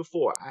just said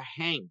before, a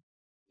hang,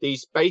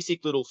 these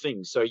basic little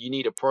things. So you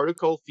need a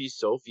protocol for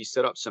yourself. You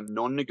set up some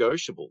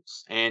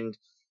non-negotiables, and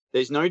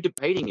there's no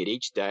debating it.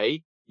 Each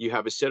day you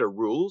have a set of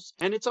rules,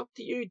 and it's up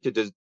to you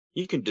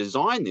you can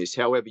design this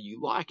however you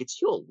like.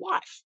 It's your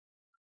life.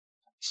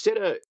 Set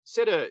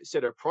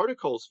a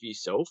protocols for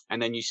yourself,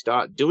 and then you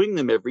start doing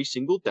them every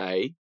single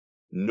day.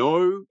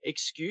 No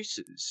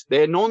excuses.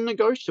 They're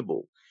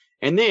non-negotiable.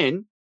 And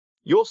then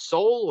your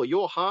soul or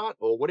your heart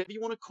or whatever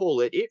you want to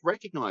call it, it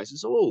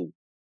recognizes, oh,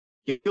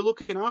 you're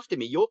looking after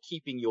me. You're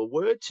keeping your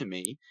word to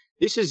me.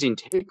 This is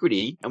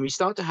integrity. And we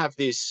start to have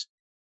this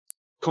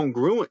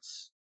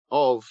congruence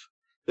of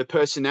the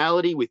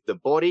personality with the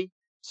body.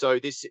 So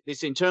this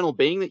internal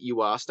being that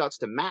you are starts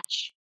to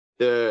match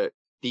the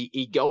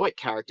egoic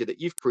character that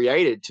you've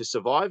created to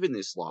survive in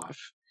this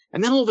life.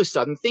 And then all of a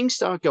sudden things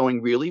start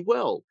going really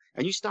well,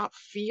 and you start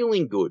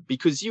feeling good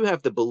because you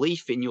have the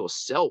belief in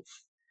yourself.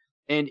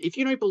 And if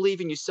you don't believe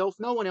in yourself,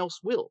 no one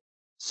else will.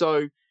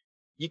 So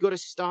you got to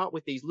start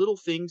with these little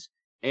things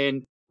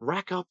and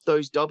rack up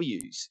those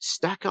W's,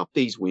 stack up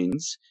these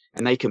wins,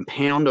 and they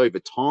compound over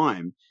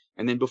time.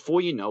 And then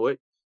before you know it,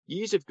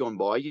 years have gone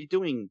by. You're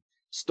doing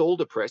stall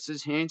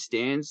depresses,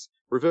 handstands,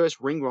 reverse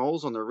ring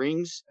rolls on the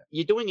rings.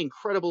 You're doing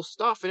incredible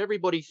stuff, and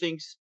everybody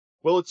thinks,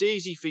 well, it's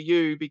easy for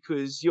you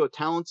because you're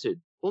talented.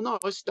 Well, no,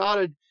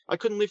 I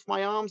couldn't lift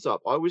my arms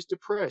up. I was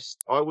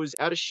depressed. I was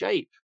out of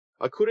shape.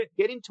 I couldn't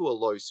get into a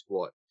low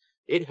squat.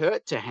 It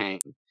hurt to hang.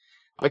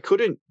 I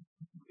couldn't,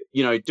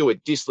 do a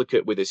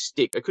dislocate with a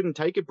stick. I couldn't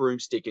take a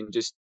broomstick and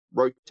just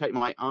rotate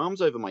my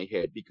arms over my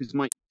head because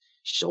my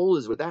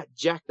shoulders were that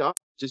jacked up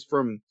just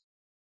from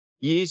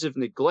years of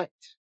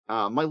neglect.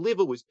 My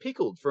liver was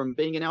pickled from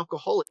being an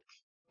alcoholic,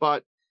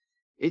 but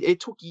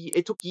it took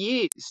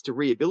years to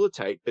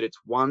rehabilitate, but it's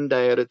one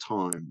day at a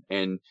time.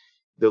 And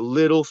the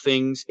little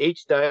things,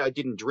 each day I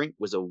didn't drink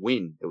was a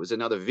win. It was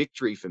another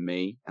victory for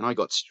me. And I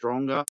got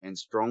stronger and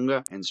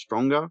stronger and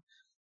stronger.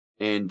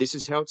 And this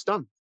is how it's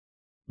done.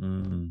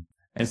 And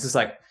it's just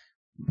like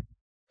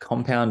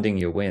compounding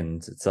your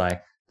wins. It's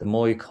like the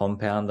more you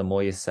compound, the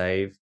more you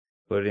save.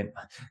 Put it in.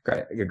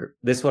 Great.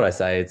 This is what I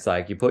say. It's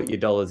like you put your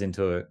dollars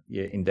into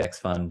your index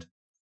fund,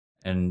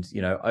 and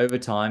over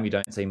time you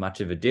don't see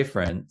much of a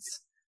difference.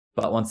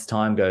 But once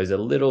time goes a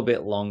little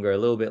bit longer,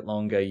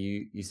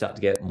 you start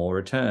to get more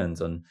returns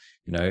on,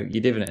 your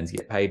dividends,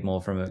 get paid more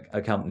from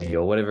a company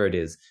or whatever it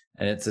is.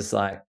 And it's just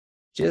like,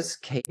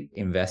 just keep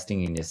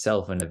investing in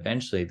yourself, and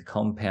eventually the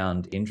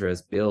compound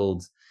interest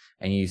builds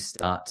and you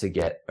start to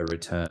get a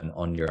return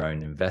on your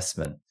own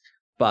investment.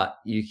 But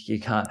you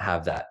can't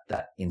have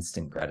that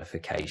instant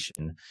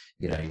gratification.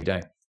 You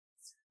don't,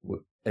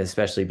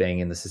 especially being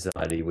in the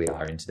society we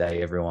are in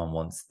today, everyone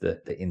wants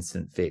the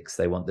instant fix.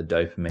 They want the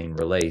dopamine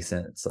release.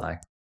 And it's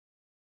like,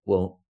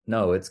 well,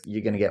 no,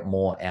 you're going to get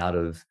more out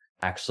of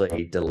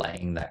actually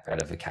delaying that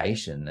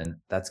gratification. And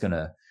that's going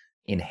to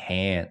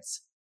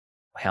enhance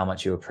how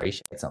much you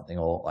appreciate something,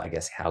 or I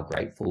guess how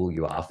grateful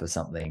you are for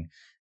something.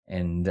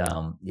 And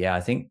I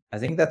think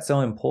that's so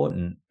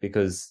important,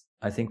 because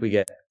I think we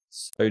get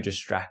so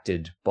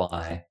distracted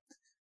by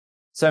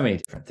so many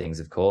different things,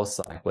 of course,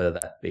 like whether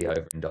that be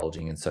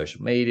overindulging in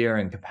social media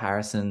and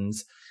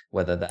comparisons,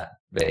 whether that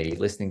be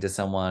listening to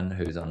someone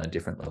who's on a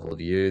different level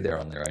of you, they're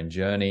on their own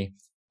journey.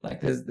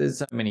 Like there's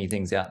so many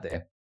things out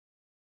there.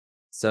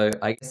 So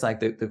I guess like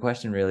the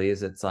question really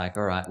is, it's like,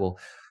 all right, well,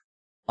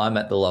 I'm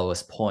at the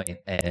lowest point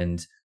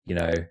and,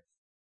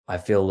 I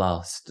feel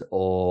lost,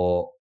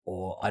 or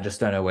I just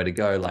don't know where to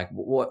go.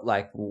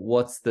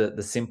 What's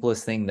the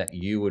simplest thing that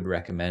you would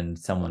recommend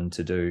someone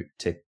to do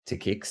to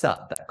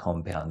kickstart that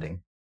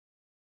compounding?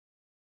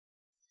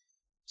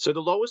 So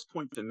the lowest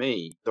point for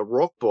me, the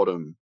rock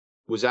bottom,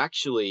 was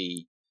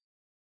actually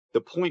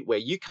the point where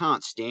you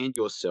can't stand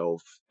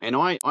yourself. And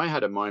I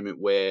had a moment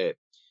where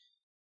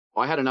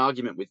I had an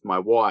argument with my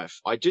wife.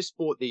 I just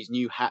bought these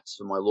new hats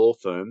for my law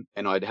firm,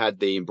 and I'd had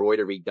the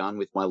embroidery done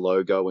with my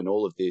logo and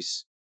all of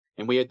this.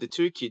 And we had the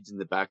two kids in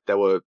the back. They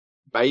were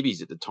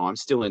babies at the time,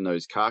 still in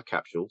those car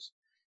capsules.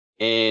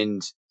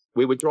 And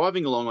we were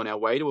driving along on our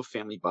way to a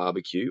family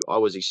barbecue. I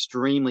was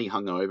extremely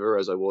hungover,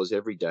 as I was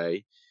every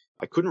day.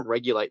 I couldn't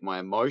regulate my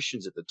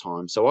emotions at the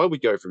time. So I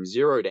would go from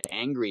 0 to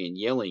angry and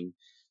yelling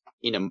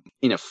in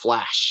a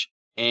flash.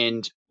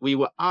 and we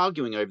were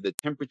arguing over the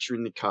temperature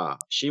in the car.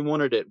 She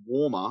wanted it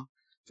warmer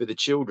for the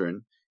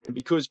children,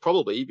 and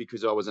probably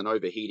because I was an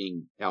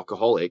overheating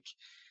alcoholic,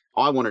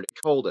 I wanted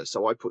it colder,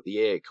 so I put the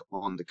air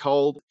on the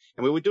cold.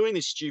 And we were doing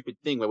this stupid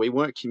thing where we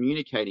weren't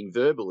communicating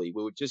verbally.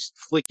 We were just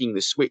flicking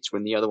the switch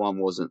when the other one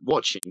wasn't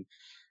watching.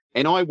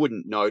 And I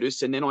wouldn't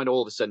notice. And then I'd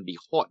all of a sudden be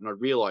hot, and I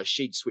realized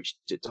she'd switched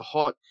it to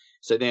hot.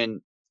 So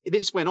then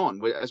this went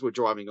on as we're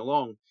driving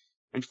along.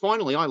 And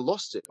finally, I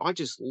lost it. I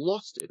just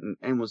lost it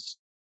and was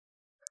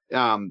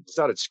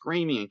started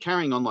screaming and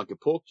carrying on like a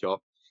pork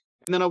chop.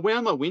 And then I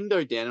wound my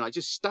window down and I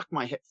just stuck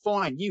my head,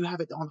 fine, you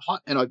have it on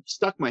hot. And I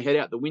stuck my head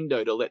out the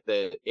window to let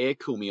the air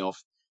cool me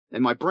off.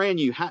 And my brand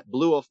new hat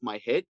blew off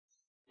my head.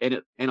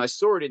 And I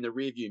saw it in the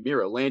rearview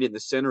mirror, land in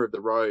the center of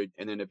the road.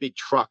 And then a big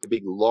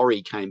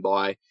lorry came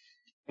by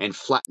and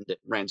flattened it,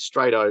 ran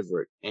straight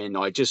over it. And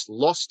I just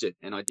lost it.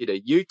 And I did a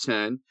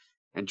U-turn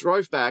and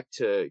drove back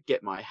to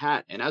get my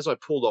hat. And as I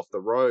pulled off the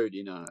road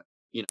in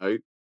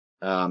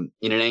an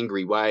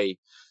angry way,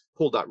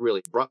 pulled up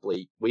really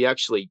abruptly, we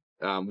actually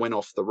went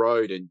off the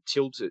road and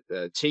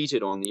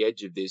teetered on the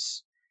edge of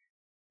this.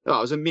 Oh,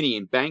 it was a mini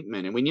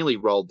embankment, and we nearly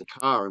rolled the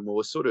car, and we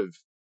were sort of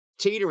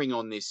teetering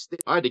on this.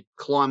 I had to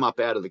climb up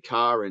out of the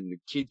car, and the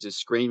kids are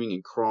screaming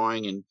and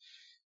crying, and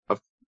I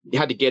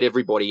had to get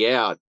everybody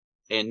out.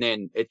 And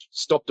then it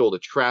stopped all the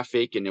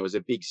traffic, and there was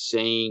a big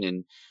scene,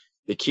 and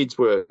the kids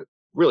were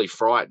really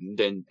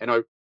frightened, and I,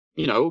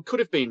 it could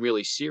have been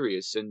really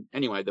serious. And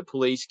anyway, the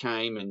police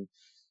came, and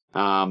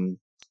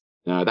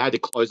they had to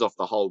close off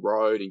the whole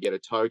road and get a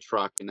tow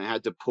truck, and they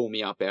had to pull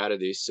me up out of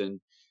this. And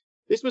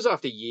this was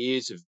after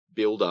years of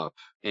build up.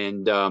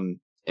 And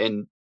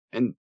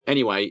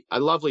anyway, a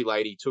lovely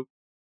lady took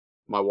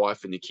my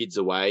wife and the kids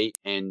away,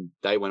 and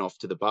they went off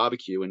to the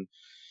barbecue.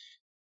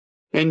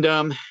 And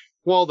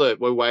while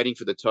we're waiting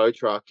for the tow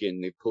truck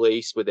and the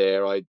police were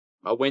there, I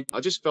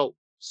just felt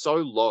so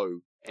low,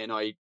 and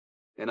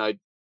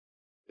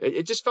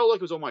it just felt like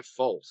it was all my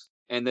fault,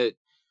 and that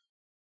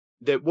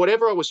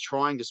whatever I was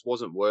trying just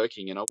wasn't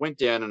working. And I went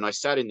down and I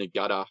sat in the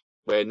gutter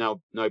where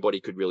nobody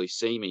could really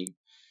see me,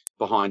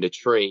 behind a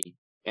tree.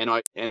 And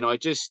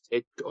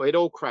it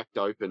all cracked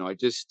open. I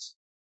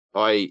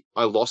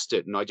lost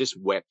it, and I just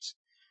wept.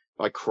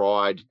 I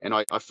cried, and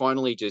I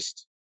finally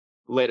just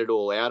let it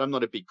all out. I'm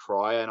not a big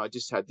crier, and I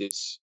just had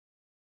this,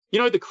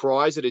 the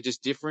cries that are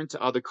just different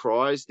to other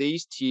cries.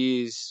 These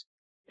tears,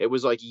 it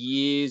was like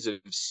years of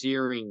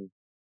searing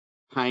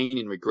pain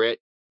and regret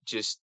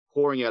just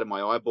pouring out of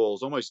my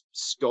eyeballs, almost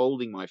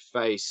scalding my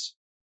face.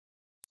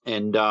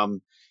 And I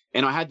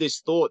had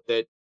this thought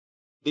that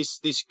this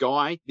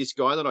guy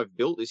that I've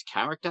built, this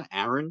character,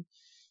 Aaron,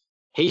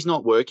 he's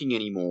not working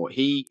anymore.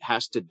 He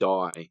has to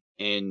die.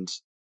 And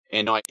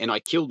I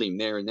killed him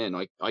there and then.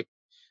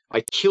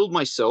 I killed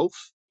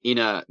myself in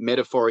a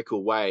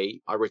metaphorical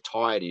way. I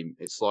retired him.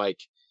 It's like,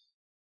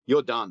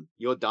 you're done,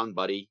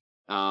 buddy.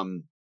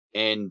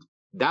 And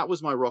that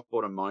was my rock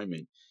bottom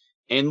moment.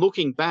 And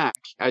looking back,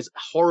 as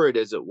horrid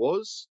as it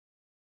was,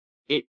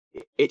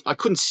 I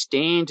couldn't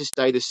stand to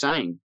stay the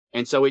same.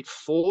 And so it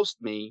forced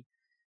me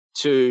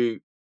to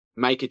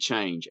make a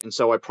change. And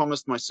so I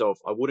promised myself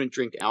I wouldn't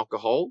drink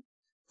alcohol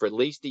for at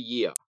least a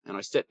year. And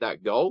I set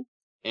that goal,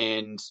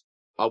 and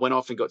I went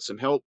off and got some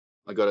help.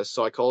 I got a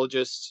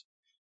psychologist.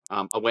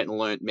 I went and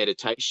learned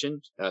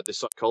meditation. The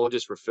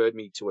psychologist referred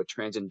me to a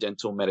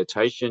transcendental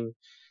meditation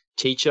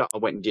teacher. I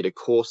went and did a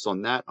course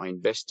on that. I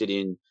invested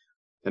in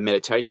a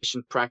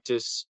meditation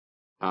practice.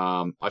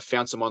 I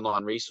found some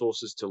online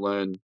resources to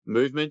learn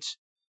movement,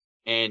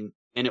 and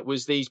it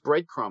was these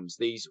breadcrumbs,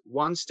 these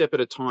one step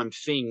at a time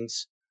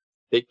things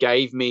that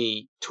gave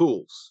me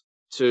tools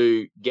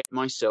to get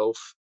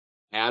myself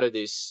out of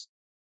this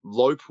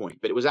low point.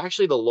 But it was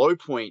actually the low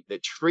point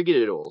that triggered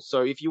it all.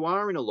 So if you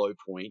are in a low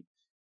point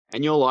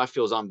and your life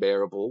feels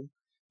unbearable,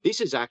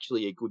 this is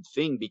actually a good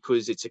thing,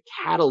 because it's a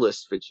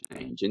catalyst for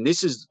change. And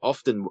this is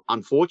often,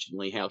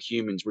 unfortunately, how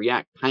humans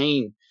react.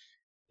 Pain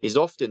is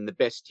often the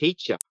best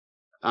teacher,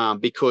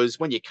 because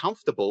when you're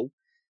comfortable,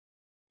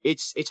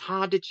 it's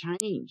hard to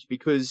change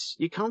because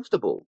you're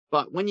comfortable.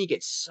 But when you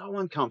get so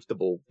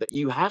uncomfortable that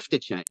you have to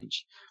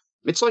change,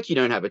 it's like you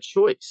don't have a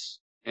choice.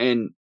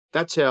 And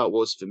that's how it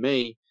was for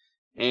me.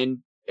 And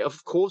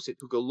of course, it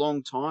took a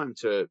long time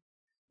to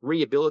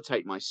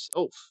rehabilitate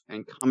myself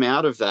and come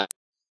out of that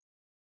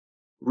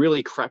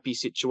really crappy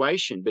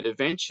situation. But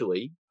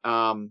eventually,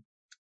 I'll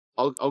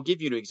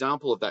give you an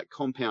example of that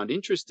compound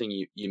interest thing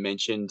you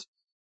mentioned.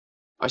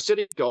 I set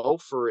a goal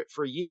for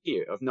a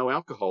year of no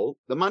alcohol.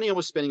 The money I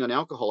was spending on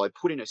alcohol, I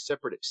put in a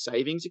separate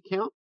savings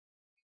account.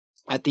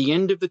 At the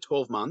end of the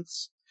 12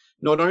 months,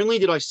 not only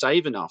did I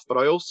save enough, but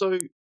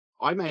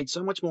I made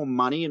so much more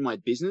money in my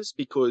business,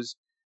 because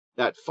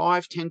that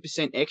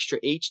 5-10% extra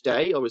each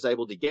day I was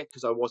able to get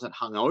because I wasn't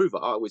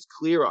hungover. I was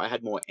clearer. I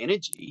had more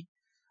energy.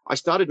 I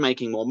started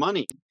making more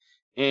money.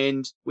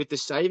 And with the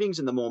savings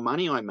and the more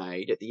money I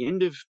made, at the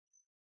end of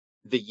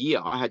the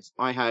year,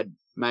 I had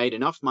made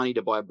enough money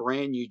to buy a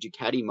brand new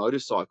Ducati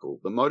motorcycle,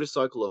 the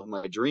motorcycle of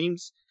my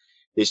dreams,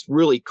 this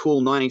really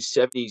cool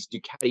 1970s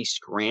Ducati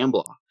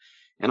Scrambler.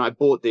 and I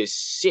bought this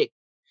sick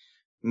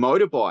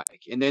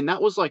motorbike. And then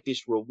that was like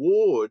this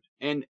reward.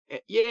 And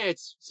yeah, it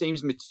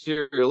seems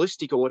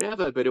materialistic or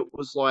whatever, but it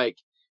was like,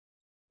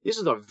 this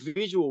is a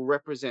visual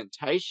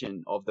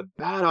representation of the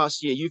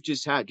badass year you've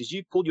just had because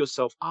you pulled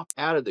yourself up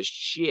out of the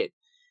shit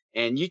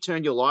and you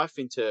turned your life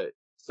into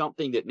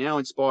something that now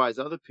inspires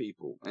other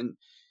people. And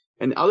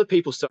other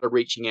people started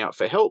reaching out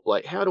for help.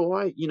 Like, how do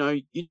I,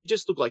 you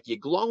just look like you're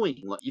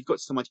glowing. Like you've got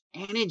so much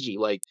energy,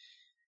 like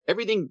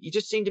everything, you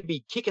just seem to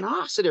be kicking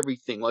ass at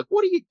everything. Like,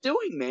 what are you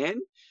doing, man?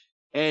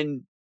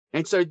 And,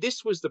 and so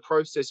this was the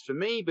process for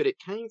me, but it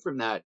came from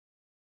that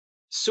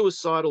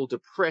suicidal,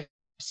 depressed,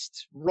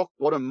 rock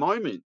bottom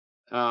moment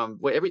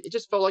where it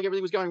just felt like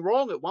everything was going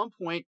wrong. At one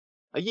point,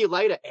 a year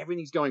later,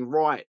 everything's going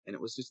right. And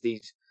it was just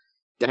these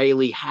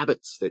daily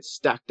habits that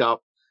stacked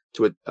up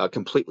to a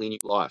completely new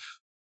life.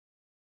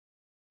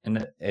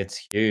 And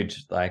it's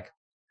huge. Like,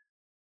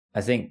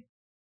 I think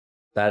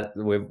that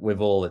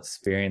we've all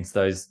experienced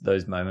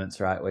those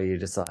moments, right, where you're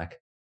just like,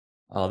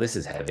 oh, this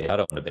is heavy. I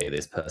don't want to be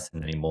this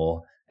person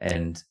anymore.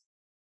 And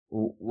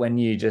when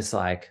you just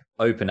like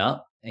open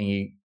up and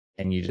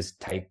you just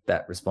take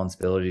that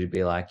responsibility to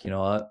be like, you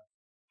know what,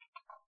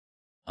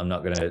 I'm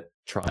not going to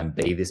try and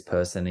be this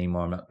person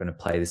anymore. I'm not going to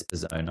play this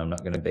persona. I'm not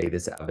going to be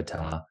this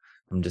avatar.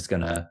 I'm just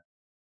going to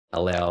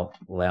allow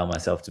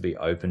myself to be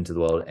open to the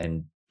world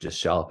and just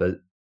show up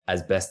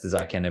as best as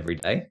I can every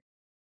day.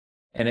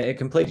 And it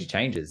completely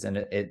changes. And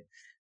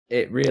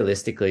it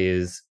realistically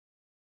is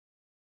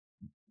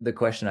the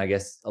question I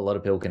guess a lot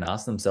of people can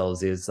ask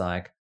themselves is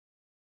like,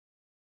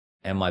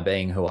 am I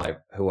being who I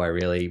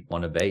really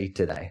want to be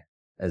today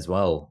as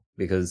well?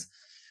 Because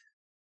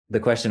the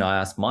question I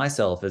ask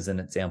myself as an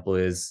example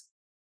is,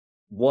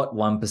 what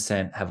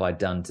 1% have I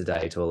done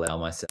today to allow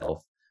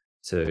myself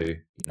to,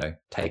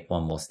 take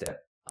one more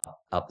step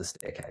up the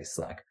staircase?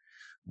 Like,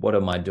 what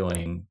am I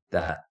doing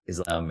that is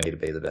allowing me to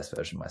be the best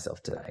version of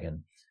myself today?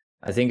 And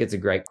I think it's a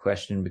great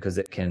question because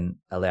it can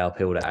allow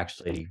people to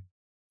actually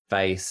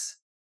face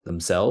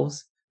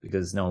themselves,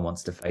 because no one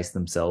wants to face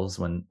themselves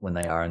when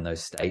they are in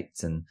those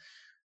states and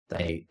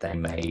they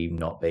may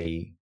not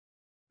be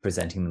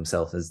presenting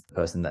themselves as the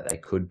person that they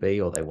could be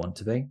or they want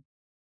to be.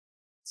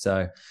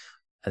 So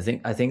I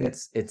think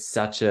it's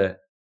such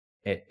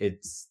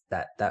it's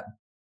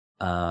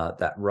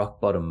that rock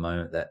bottom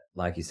moment that,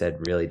 like you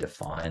said, really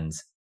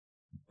defines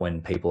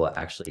when people are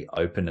actually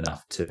open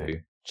enough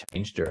to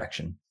change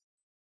direction.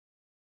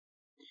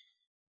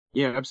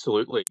 Yeah,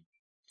 absolutely.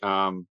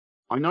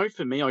 I know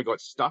for me, I got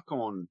stuck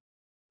on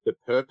the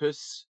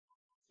purpose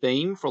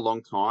theme for a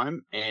long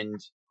time. And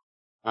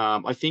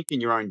I think in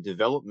your own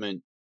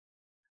development,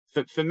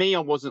 for me, I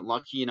wasn't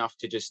lucky enough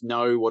to just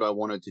know what I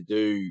wanted to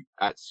do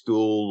at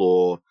school,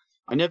 or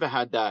I never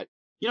had that.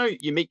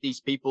 You meet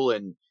these people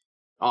and,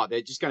 oh,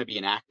 they're just going to be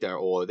an actor,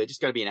 or they're just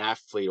going to be an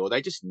athlete, or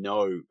they just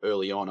know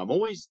early on. I'm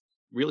always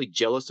really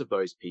jealous of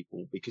those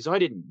people because I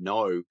didn't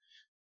know.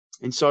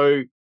 And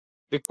so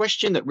the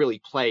question that really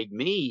plagued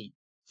me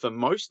for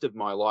most of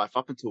my life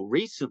up until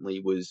recently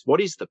was, what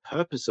is the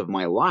purpose of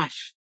my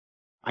life?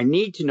 I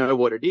need to know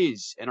what it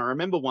is. And I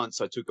remember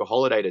once I took a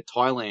holiday to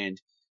Thailand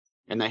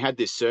and they had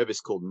this service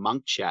called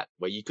Monk Chat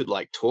where you could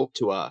like talk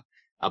to a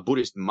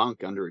Buddhist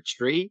monk under a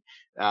tree.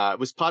 It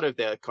was part of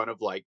their kind of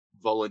like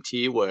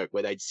volunteer work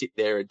where they'd sit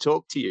there and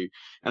talk to you.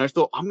 And I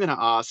thought, I'm going to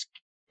ask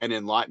an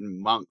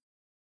enlightened monk,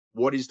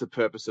 what is the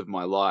purpose of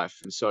my life?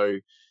 And so,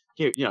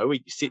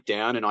 we sit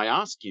down and I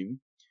ask him,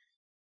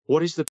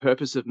 what is the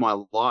purpose of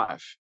my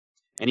life?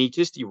 And he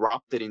just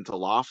erupted into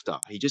laughter.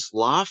 He just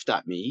laughed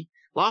at me,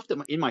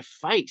 in my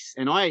face.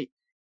 And I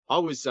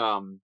was,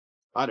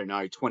 I don't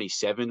know,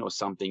 27 or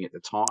something at the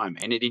time.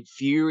 And it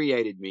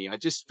infuriated me. I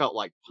just felt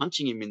like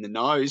punching him in the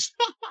nose.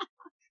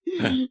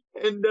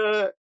 and,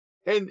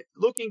 and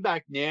looking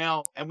back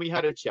now, and we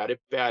had a chat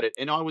about it.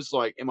 And I was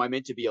like, am I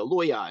meant to be a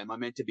lawyer? Am I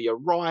meant to be a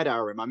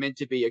writer? Am I meant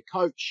to be a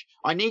coach?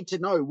 I need to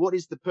know, what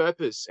is the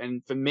purpose?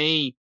 And for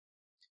me,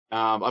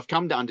 I've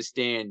come to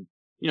understand,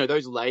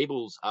 those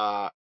labels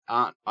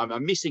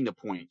I'm missing the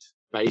point,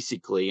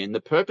 basically. And the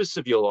purpose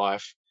of your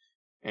life,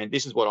 and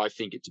this is what I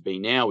think it to be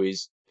now,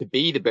 is to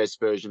be the best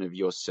version of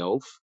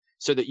yourself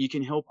so that you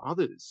can help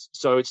others.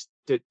 So it's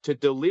to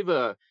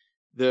deliver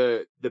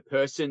the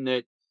person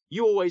that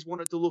you always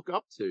wanted to look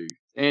up to,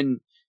 and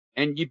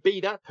you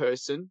be that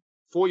person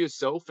for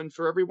yourself and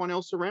for everyone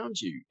else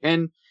around you.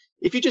 And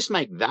if you just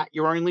make that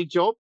your only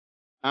job,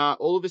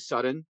 all of a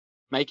sudden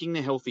making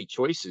the healthy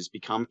choices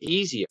become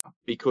easier.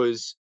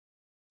 Because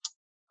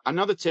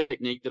another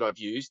technique that I've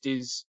used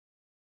is,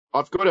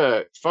 I've got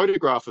a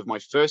photograph of my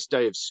first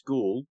day of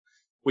school,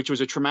 which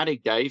was a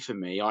traumatic day for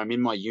me. I'm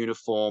in my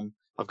uniform.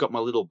 I've got my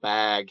little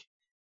bag.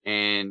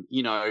 And,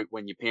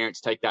 when your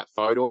parents take that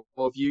photo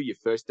of you, your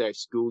first day of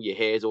school, your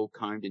hair's all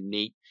combed and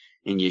neat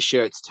and your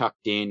shirt's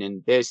tucked in.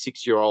 And there's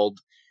 6-year-old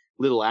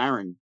little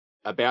Aaron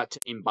about to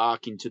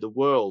embark into the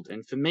world.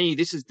 And for me,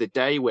 this is the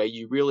day where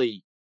you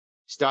really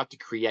start to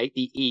create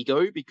the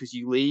ego, because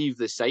you leave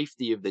the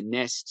safety of the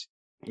nest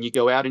and you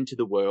go out into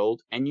the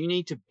world and you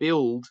need to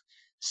build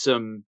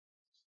some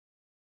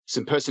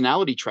some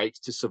personality traits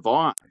to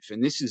survive.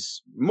 And this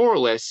is more or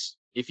less,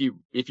 if you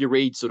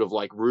read sort of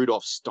like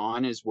Rudolf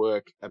Steiner's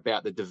work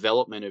about the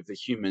development of the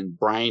human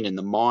brain and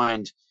the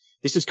mind,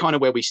 this is kind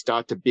of where we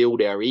start to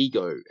build our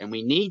ego, and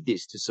we need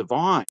this to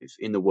survive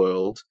in the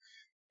world.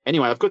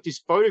 Anyway, I've got this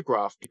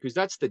photograph because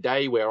that's the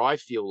day where I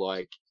feel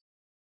like,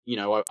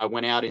 I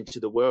went out into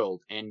the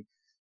world, and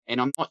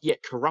I'm not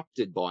yet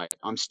corrupted by it.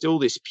 I'm still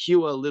this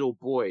pure little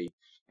boy,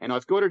 and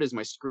I've got it as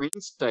my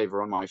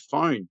screensaver on my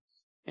phone.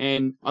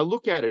 And I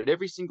look at it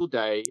every single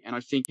day and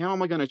I think, how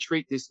am I going to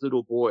treat this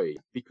little boy?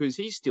 Because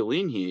he's still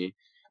in here.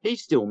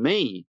 He's still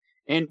me.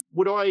 And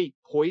would I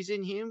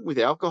poison him with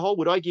alcohol?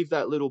 Would I give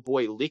that little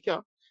boy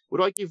liquor?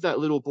 Would I give that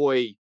little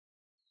boy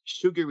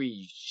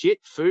sugary shit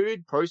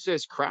food,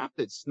 processed crap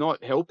that's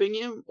not helping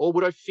him? Or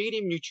would I feed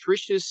him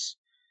nutritious,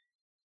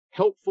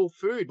 helpful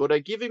food? Would I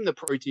give him the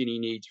protein he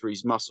needs for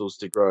his muscles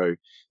to grow?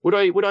 Would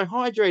I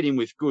hydrate him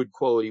with good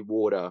quality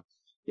water?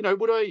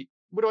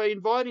 Would I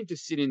invite him to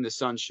sit in the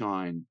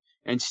sunshine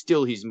and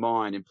still his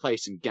mind and play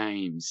some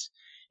games?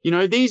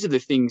 These are the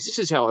things. This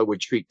is how I would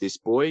treat this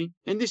boy,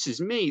 and this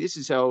is me. This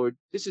is how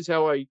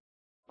I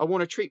want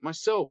to treat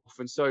myself.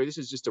 And so this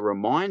is just a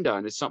reminder,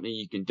 and it's something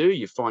you can do.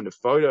 You find a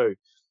photo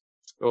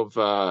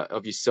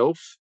of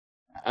yourself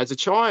as a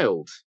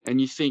child, and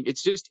you think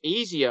it's just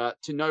easier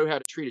to know how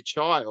to treat a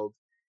child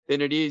than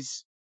it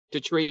is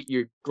to treat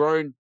your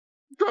grown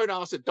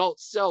ass adult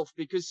self,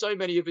 because so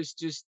many of us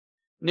just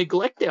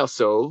neglect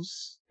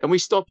ourselves, and we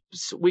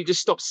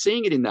just stop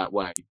seeing it in that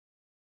way.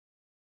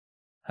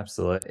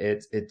 Absolutely.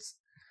 It's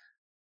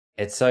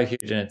so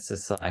huge, and it's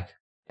just like,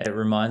 it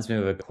reminds me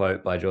of a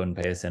quote by Jordan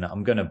Peterson.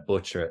 I'm going to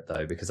butcher it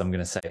though, because I'm going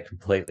to say it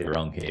completely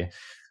wrong here,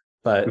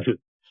 but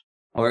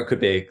or it could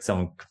be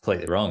someone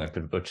completely wrong. I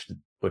could have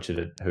butchered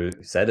it who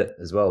said it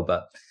as well,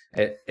 but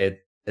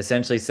it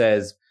essentially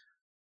says,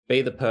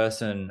 be the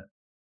person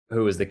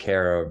who is the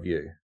carer of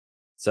you.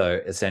 So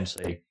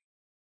essentially,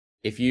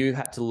 if you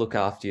had to look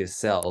after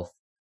yourself,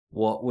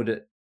 what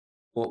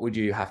would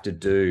you have to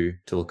do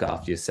to look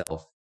after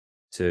yourself,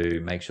 to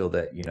make sure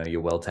that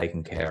you're well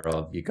taken care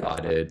of, you're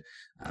guided,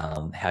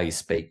 how you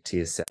speak to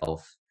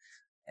yourself,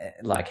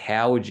 like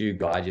how would you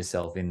guide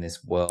yourself in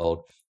this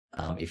world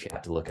if you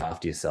had to look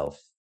after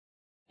yourself?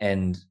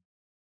 And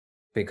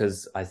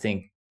because I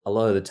think a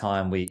lot of the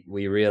time we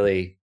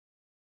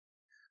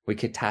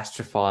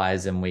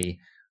catastrophize, and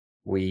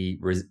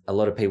a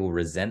lot of people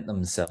resent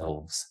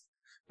themselves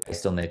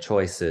based on their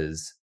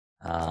choices,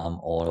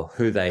 or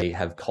who they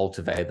have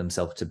cultivated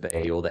themselves to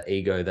be, or the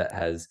ego that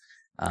has,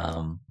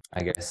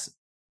 I guess,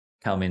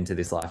 come into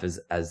this life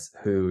as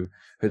who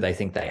they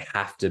think they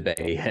have to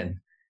be, and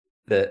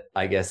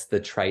I guess the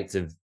traits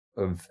of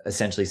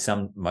essentially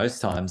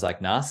most times like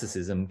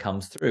narcissism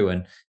comes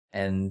through,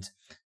 and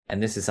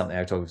this is something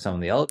I talked with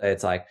someone the other day.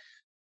 It's like,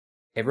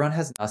 everyone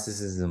has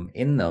narcissism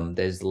in them.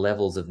 There's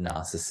levels of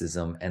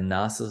narcissism, and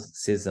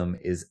narcissism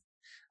is,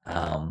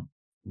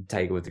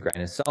 take it with a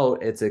grain of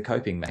salt, it's a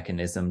coping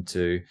mechanism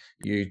to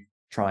you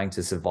trying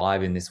to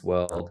survive in this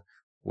world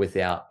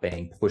without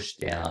being pushed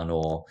down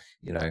or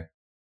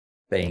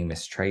being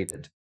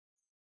mistreated.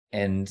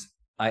 And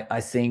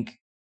I think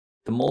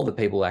the more that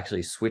people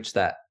actually switch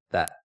that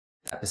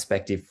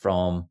perspective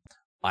from,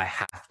 I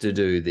have to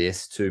do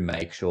this to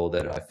make sure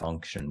that I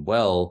function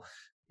well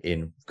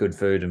in good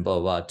food and blah,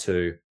 blah, blah,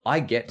 to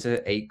I get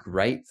to eat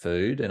great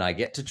food, and I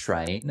get to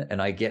train,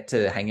 and I get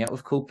to hang out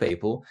with cool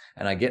people,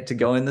 and I get to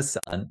go in the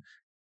sun,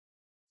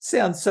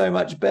 sounds so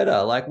much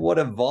better. Like, what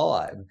a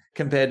vibe,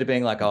 compared to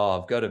being like,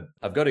 oh,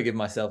 I've got to give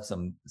myself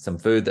some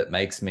food that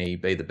makes me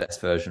be the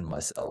best version of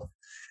myself.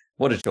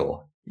 What a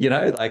chore,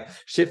 like,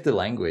 shift the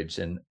language,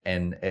 and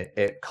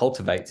it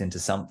cultivates into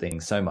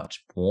something so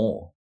much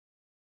more.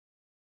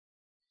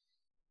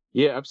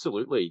 Yeah,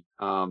 absolutely.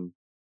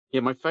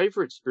 My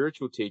favorite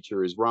spiritual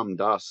teacher is Ram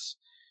Dass,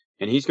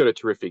 and he's got a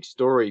terrific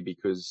story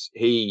because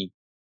he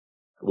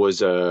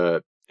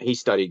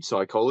studied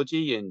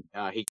psychology, and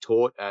he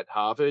taught at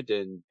Harvard,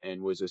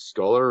 and was a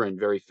scholar and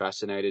very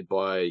fascinated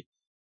by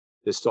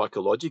the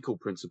psychological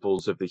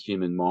principles of the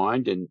human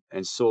mind,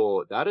 and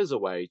saw that as a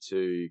way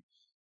to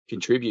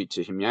contribute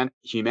to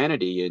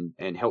humanity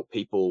and help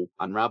people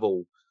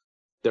unravel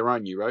their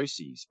own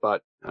neuroses.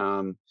 But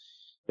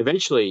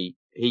eventually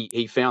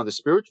he found the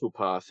spiritual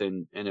path,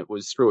 and it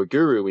was through a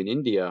guru in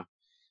India,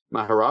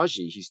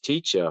 Maharaji, his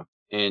teacher,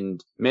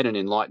 and met an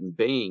enlightened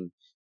being.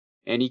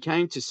 And he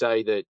came to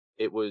say that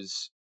it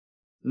was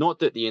not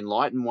that the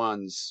enlightened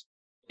ones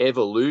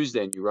ever lose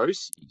their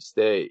neuroses.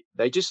 They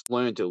just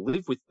learn to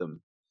live with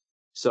them.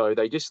 So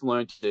they just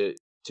learn to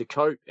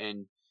cope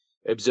and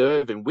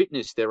observe and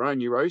witness their own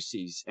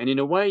neuroses. And in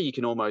a way, you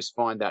can almost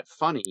find that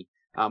funny.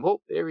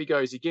 Oh, there he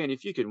goes again.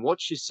 If you can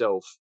watch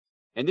yourself,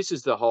 and this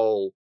is the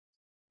whole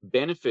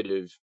benefit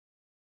of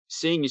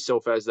seeing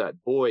yourself as that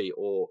boy,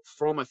 or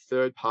from a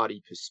third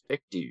party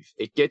perspective,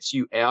 it gets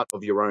you out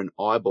of your own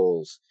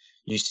eyeballs.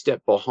 You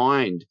step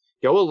behind,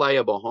 go a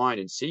layer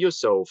behind, and see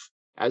yourself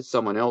as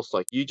someone else,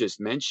 like you just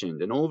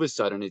mentioned. And all of a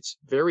sudden, it's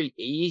very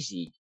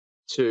easy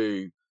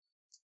to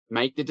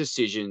make the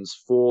decisions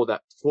for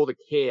the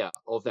care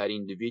of that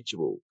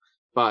individual.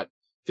 But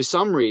for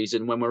some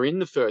reason, when we're in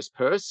the first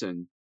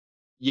person,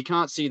 you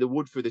can't see the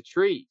wood for the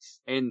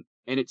trees, and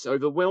it's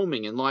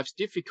overwhelming and life's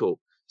difficult.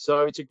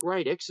 So it's a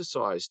great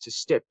exercise to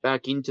step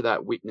back into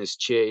that witness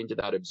chair, into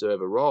that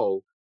observer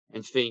role,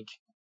 and think,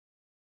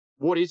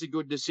 what is a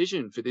good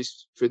decision for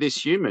this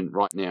human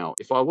right now?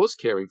 If I was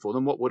caring for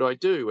them, what would I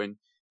do? And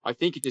I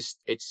think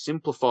it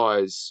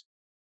simplifies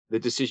the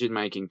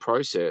decision-making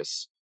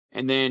process.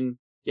 And then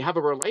you have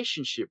a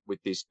relationship with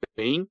this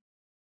being,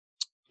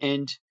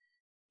 and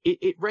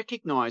it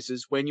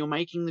recognizes when you're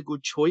making the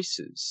good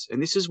choices.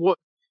 And this is what,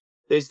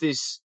 there's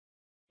this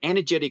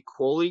energetic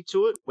quality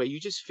to it where you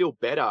just feel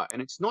better.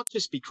 And it's not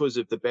just because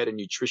of the better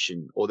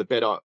nutrition or the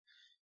better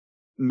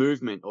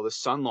movement or the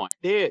sunlight.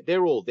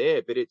 They're all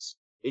there, but it's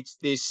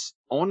this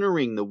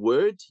honoring the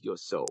word to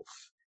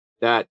yourself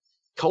that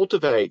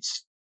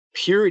cultivates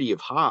purity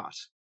of heart.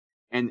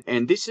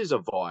 And this is a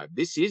vibe.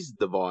 This is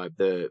the vibe,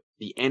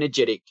 the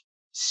energetic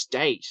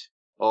state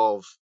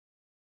of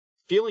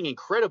feeling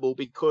incredible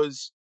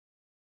because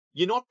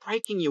you're not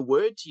breaking your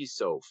word to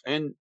yourself.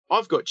 And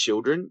I've got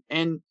children,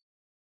 and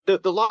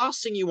the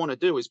last thing you want to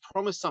do is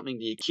promise something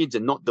to your kids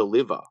and not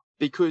deliver,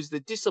 because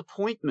the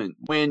disappointment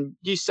when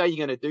you say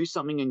you're going to do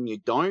something and you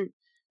don't,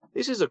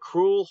 this is a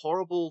cruel,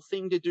 horrible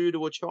thing to do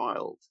to a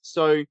child.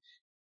 So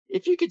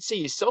if you could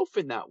see yourself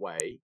in that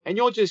way and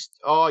you're just,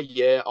 oh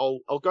yeah,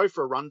 I'll go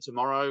for a run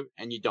tomorrow,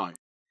 and you don't.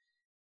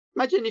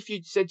 Imagine if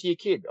you said to your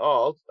kid,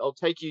 oh, I'll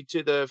take you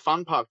to the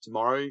fun park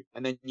tomorrow,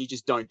 and then you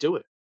just don't do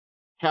it.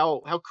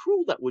 How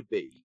cruel that would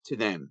be to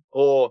them.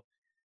 Or,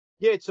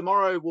 yeah,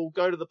 tomorrow we'll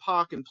go to the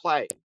park and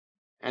play,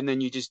 and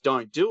then you just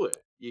don't do it.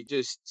 You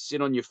just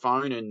sit on your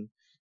phone and,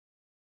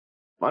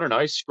 I don't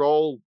know,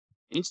 scroll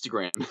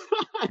Instagram,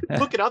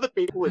 look at other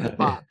people in the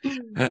park.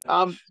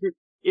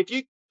 If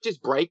you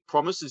just break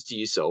promises to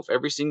yourself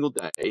every single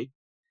day,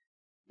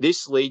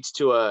 this leads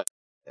to an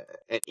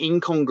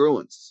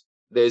incongruence.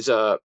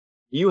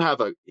 You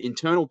have an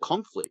internal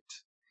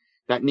conflict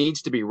that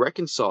needs to be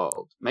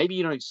reconciled. Maybe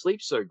you don't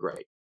sleep so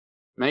great.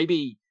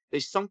 Maybe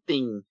there's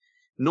something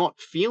not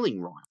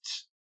feeling right.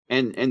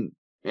 And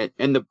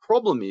the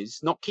problem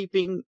is not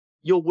keeping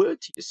your word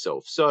to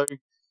yourself. So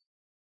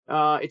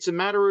it's a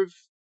matter of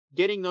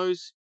getting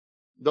those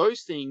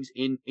things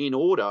in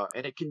order.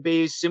 And it can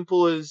be as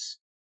simple as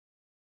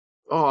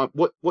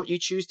what you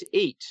choose to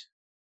eat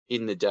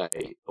in the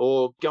day,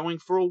 or going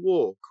for a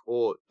walk,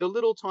 or the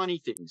little tiny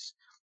things.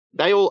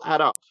 They all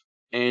add up,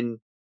 and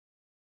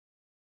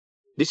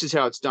this is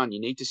how it's done. You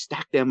need to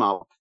stack them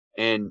up,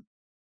 and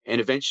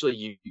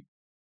eventually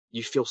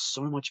you feel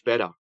so much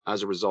better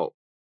as a result.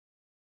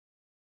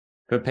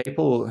 For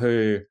people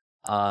who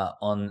are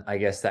on, I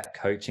guess, that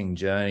coaching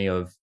journey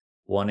of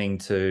wanting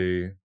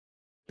to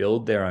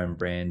build their own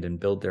brand and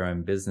build their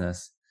own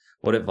business,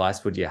 what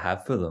advice would you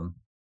have for them?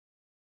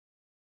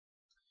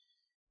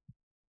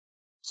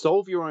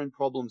 Solve your own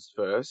problems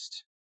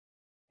first,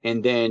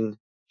 and then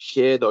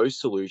share those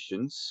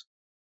solutions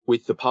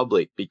with the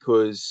public,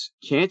 because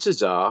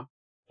chances are,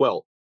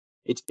 well,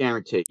 it's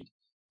guaranteed,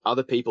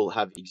 other people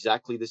have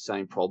exactly the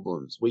same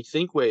problems. We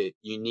think we're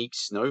unique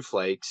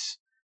snowflakes,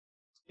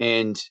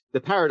 and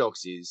the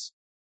paradox is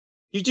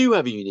you do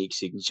have a unique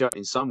signature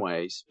in some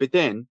ways, but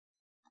then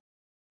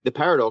the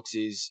paradox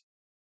is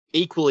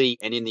equally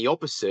and in the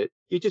opposite,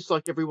 you're just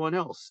like everyone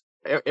else.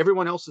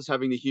 Everyone else is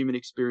having the human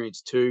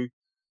experience too.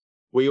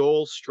 We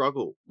all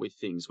struggle with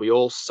things. We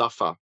all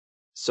suffer.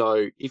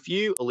 So if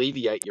you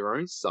alleviate your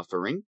own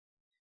suffering,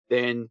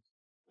 then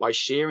by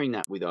sharing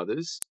that with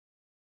others,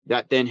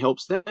 that then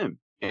helps them.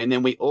 And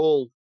then we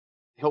all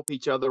help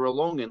each other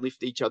along and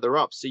lift each other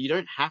up. So you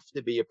don't have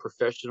to be a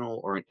professional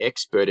or an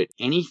expert at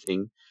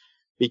anything,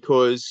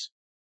 because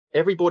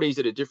everybody's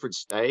at a different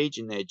stage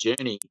in their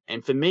journey.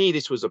 And for me,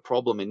 this was a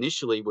problem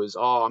initially, was,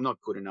 I'm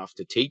not good enough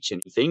to teach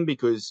anything,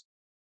 because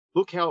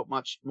look how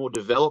much more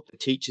developed the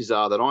teachers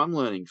are that I'm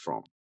learning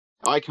from.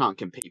 I can't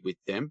compete with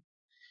them,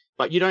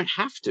 but you don't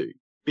have to,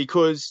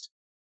 because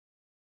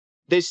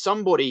there's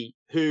somebody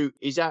who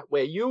is at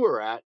where you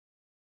were at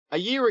a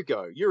year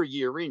ago. You're a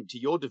year into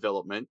your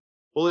development.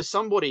 Well, there's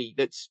somebody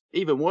that's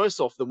even worse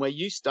off than where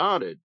you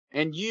started,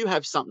 and you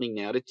have something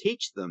now to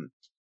teach them.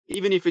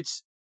 Even if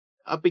it's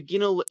a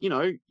beginner,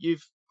 you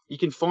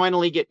can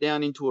finally get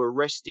down into a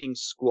resting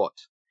squat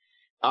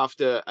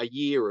after a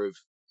year of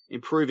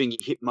improving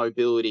your hip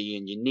mobility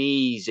and your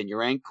knees and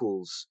your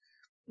ankles.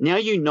 Now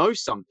you know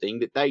something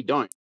that they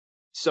don't.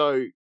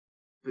 So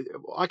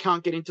I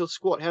can't get into a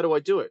squat. How do I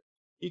do it?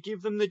 You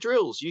give them the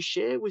drills. You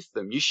share with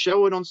them. You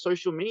show it on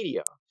social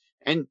media.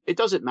 And it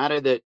doesn't matter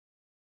that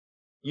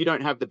you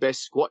don't have the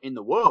best squat in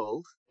the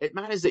world. It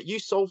matters that you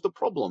solve the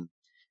problem.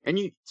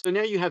 So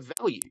now you have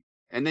value,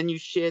 and then you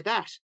share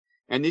that.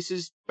 And this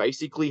is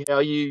basically how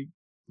you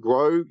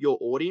grow your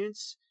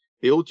audience,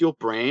 build your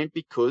brand,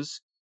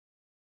 because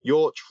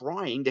you're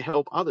trying to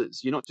help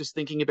others. You're not just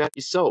thinking about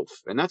yourself.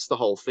 And that's the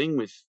whole thing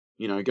with,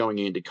 going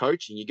into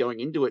coaching. You're going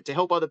into it to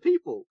help other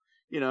people,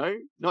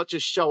 not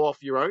just show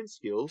off your own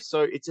skills.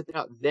 So it's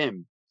about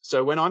them.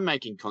 So when I'm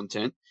making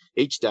content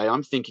each day,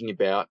 I'm thinking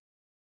about,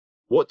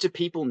 what do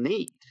people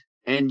need?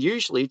 And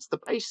usually it's the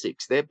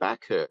basics. Their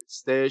back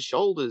hurts, their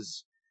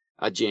shoulders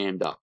are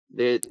jammed up,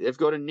 they've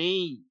got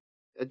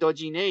a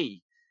dodgy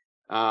knee.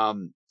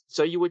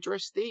 So you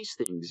address these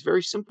things,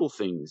 very simple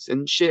things,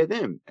 and share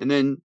them, and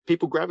then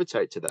people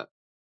gravitate to that.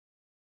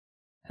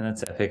 And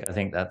that's epic. I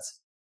think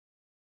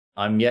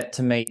I'm yet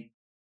to meet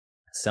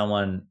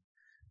someone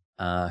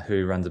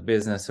who runs a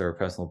business or a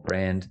personal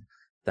brand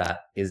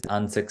that is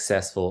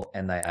unsuccessful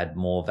and they add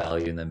more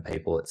value than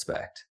people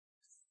expect.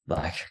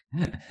 Like,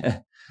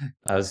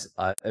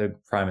 a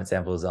prime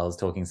example is I was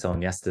talking to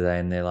someone yesterday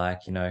and they're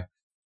like, our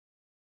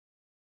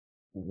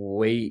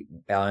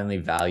only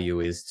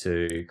value is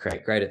to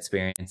create great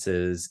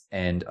experiences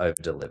and over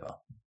deliver.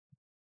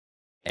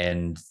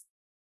 And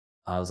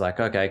I was like,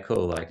 okay,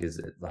 cool. Like,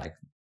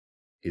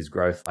 is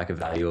growth like a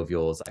value of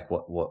yours? Like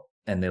what?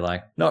 And they're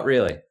like, not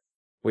really.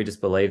 We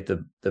just believe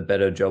the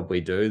better job we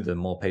do, the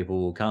more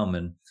people will come.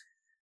 And,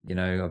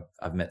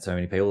 I've met so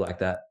many people like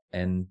that,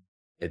 and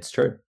it's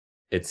true.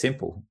 It's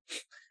simple.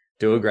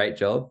 Do a great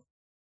job,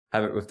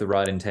 have it with the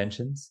right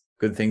intentions,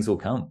 good things will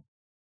come.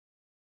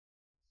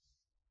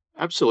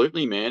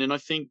 Absolutely, man. And I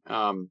think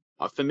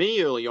for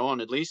me early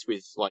on, at least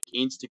with like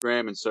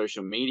Instagram and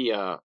social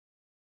media,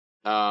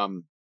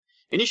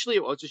 initially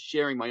I was just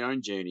sharing my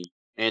own journey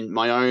and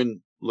my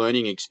own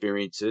learning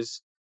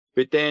experiences.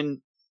 But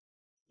then,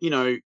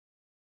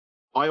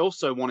 I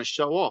also want to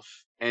show off,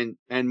 and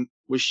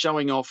was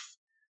showing off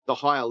the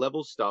higher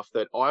level stuff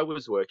that I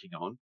was working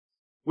on,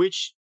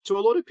 which to a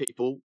lot of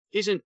people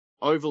isn't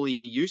overly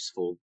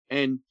useful.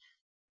 And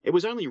it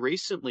was only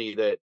recently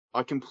that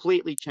I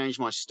completely changed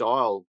my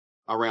style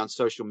around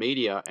social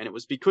media, and it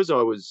was because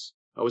I was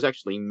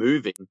actually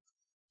moving.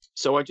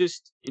 So I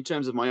just, in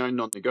terms of my own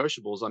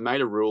non-negotiables, I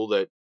made a rule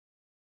that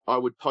I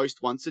would post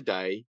once a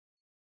day,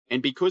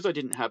 and because I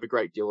didn't have a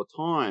great deal of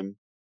time,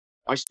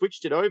 I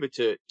switched it over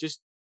to just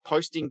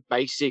posting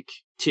basic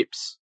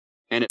tips,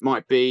 and it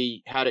might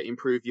be how to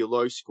improve your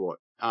low squat.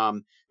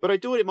 But I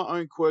do it in my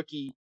own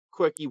quirky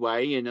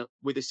way, and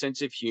with a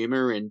sense of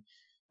humor. And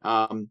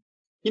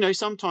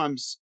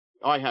sometimes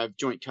I have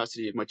joint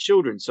custody of my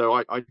children, so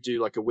I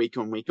do like a week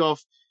on, week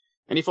off.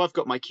 And if I've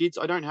got my kids,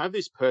 I don't have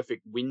this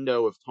perfect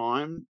window of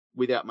time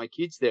without my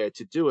kids there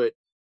to do it.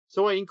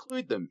 So I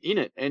include them in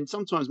it. And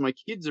sometimes my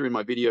kids are in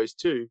my videos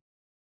too.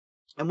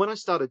 And when I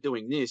started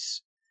doing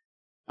this,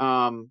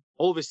 all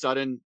of a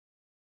sudden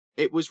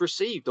it was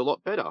received a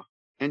lot better.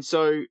 And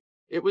so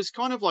it was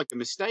kind of like a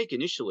mistake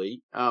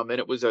initially. And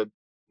it was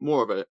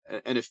more of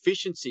an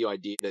efficiency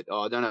idea that,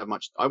 I don't have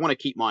much, I want to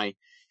keep my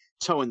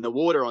toe in the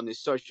water on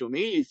this social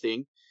media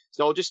thing.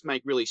 So I'll just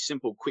make really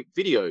simple, quick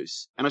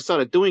videos. And I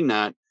started doing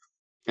that.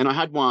 And I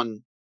had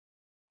one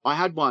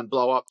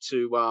blow up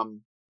to,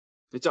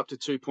 it's up to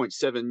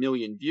 2.7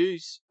 million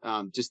views,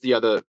 just the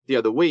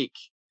other week.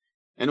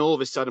 And all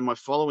of a sudden my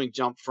following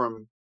jumped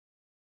from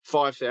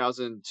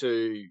 5,000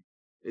 to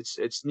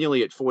it's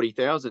nearly at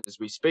 40,000 as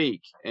we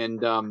speak.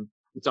 And,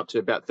 it's up to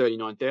about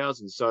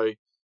 39,000. So,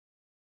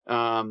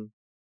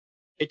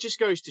 it just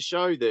goes to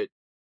show that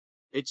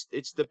it's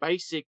the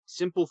basic,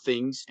 simple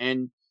things.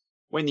 And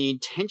when the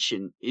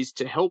intention is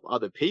to help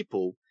other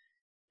people,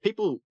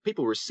 people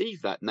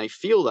receive that and they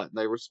feel that and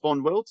they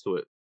respond well to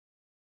it.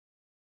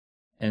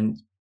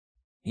 And,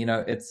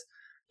 it's,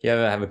 you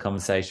ever have a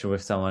conversation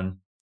with someone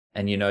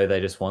and they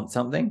just want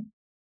something?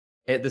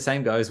 The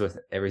same goes with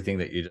everything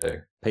that you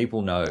do.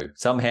 People know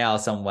somehow,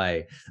 some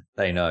way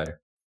they know.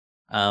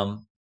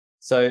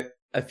 So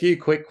a few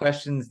quick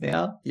questions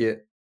now. You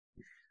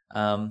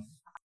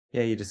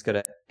just got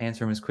to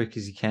answer them as quick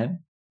as you can.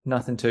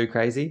 Nothing too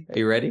crazy. Are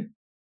you ready?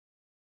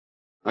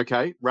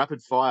 Okay,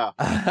 rapid fire.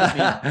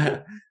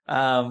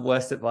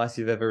 Worst advice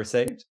you've ever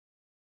received?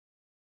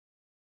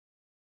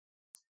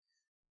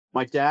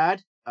 My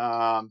dad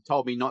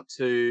told me not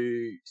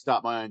to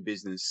start my own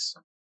business.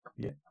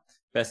 Yeah.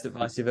 Best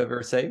advice you've ever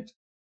received?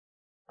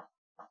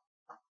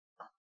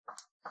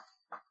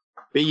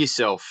 Be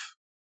yourself.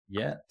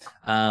 Yeah.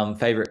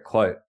 Favorite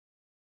quote?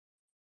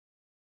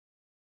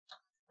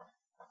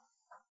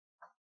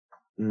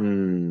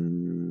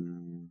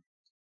 No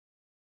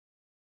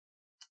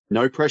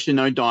pressure,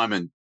 no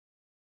diamond.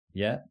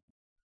 Yeah.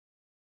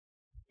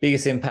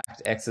 Biggest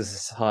impact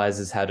exercise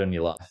has had on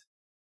your life?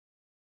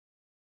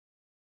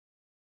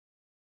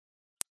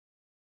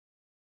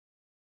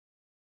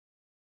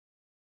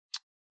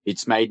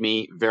 It's made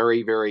me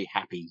very, very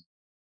happy.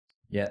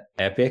 Yeah,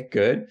 epic,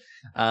 good.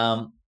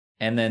 And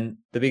then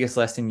the biggest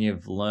lesson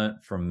you've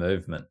learnt from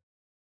movement?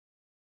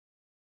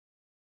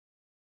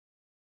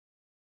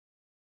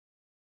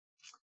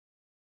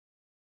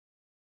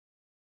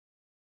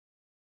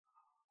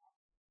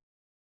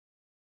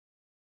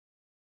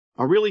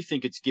 I really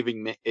think it's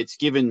given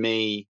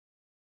me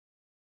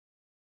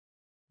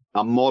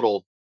a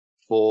model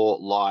for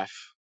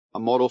life, a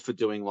model for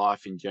doing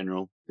life in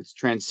general. It's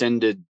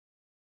transcended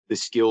the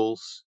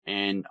skills,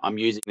 and I'm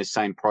using the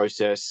same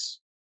process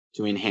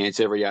to enhance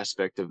every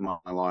aspect of my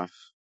life.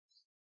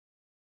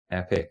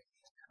 Epic.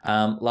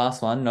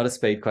 Last one, not a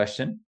speed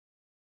question.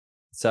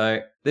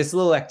 So this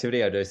little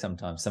activity I do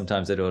sometimes.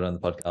 Sometimes I do it on the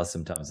podcast,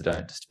 sometimes I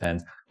don't. It just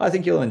depends. I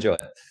think you'll enjoy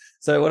it.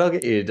 So what I'll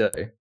get you to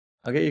do,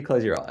 I'll get you to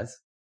close your eyes.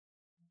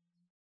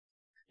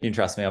 You can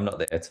trust me, I'm not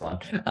there. It's fine.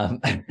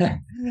 And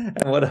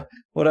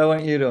what I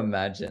want you to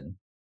imagine,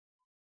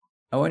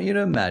 I want you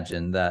to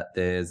imagine that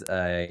there's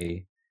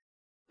a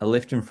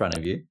lift in front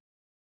of you.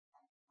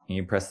 And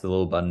you press the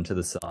little button to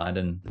the side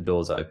and the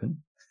doors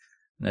open.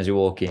 And as you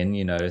walk in,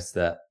 you notice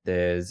that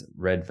there's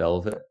red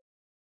velvet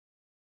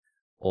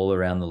all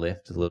around the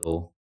lift, a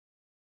little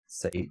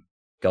seat,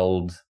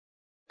 golden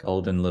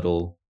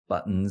little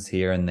buttons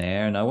here and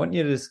there. And I want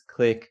you to just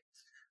click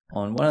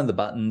on one of the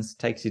buttons,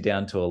 takes you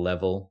down to a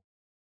level,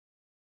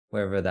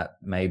 wherever that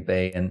may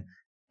be.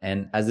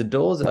 And as the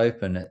doors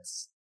open,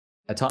 it's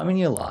a time in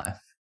your life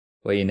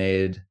where you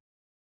need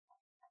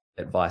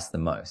advice the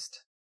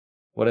most,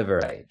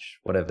 whatever age,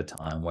 whatever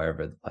time,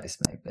 wherever the place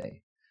may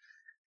be.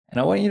 And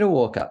I want you to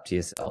walk up to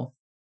yourself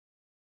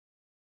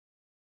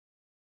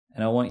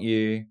and I want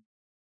you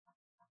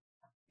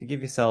to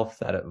give yourself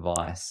that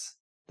advice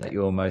that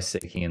you're most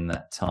seeking in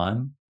that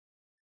time.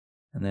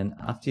 And then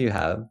after you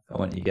have, I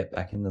want you to get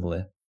back into the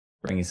lift,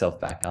 bring yourself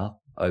back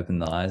up, open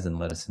the eyes and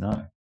let us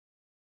know.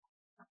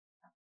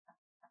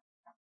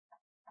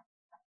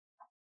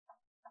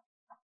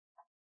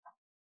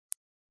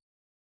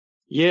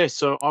 Yeah,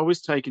 so I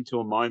was taken to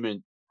a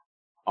moment.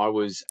 I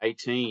was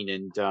 18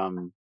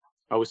 and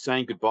I was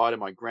saying goodbye to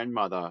my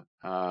grandmother.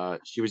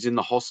 She was in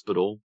the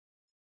hospital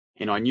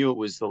and I knew it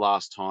was the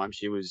last time.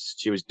 She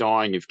was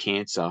dying of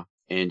cancer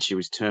and she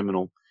was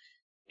terminal.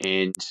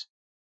 And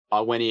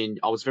I went in,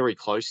 I was very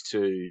close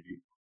to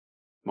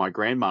my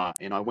grandma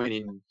and I went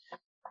in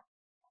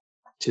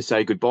to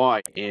say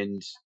goodbye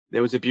and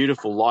there was a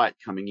beautiful light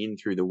coming in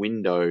through the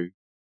window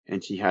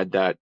and she had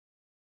that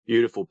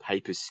beautiful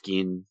paper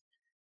skin.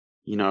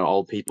 You know,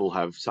 old people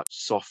have such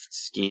soft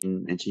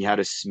skin and she had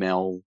a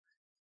smell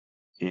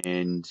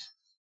and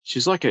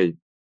she's like a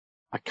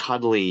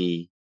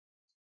cuddly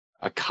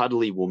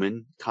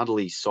woman,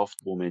 cuddly,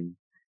 soft woman.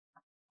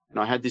 And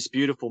I had this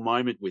beautiful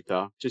moment with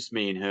her, just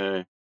me and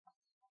her.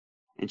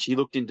 And she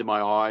looked into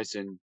my eyes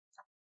and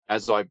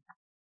as I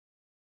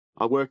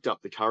worked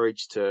up the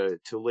courage to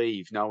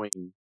leave,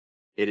 knowing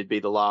it'd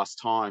be the last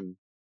time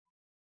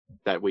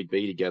that we'd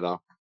be together.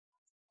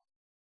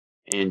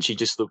 And she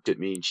just looked at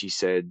me and she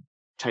said,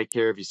 "Take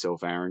care of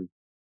yourself, Aaron."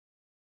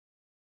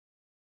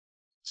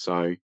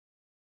 So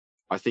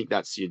I think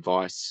that's the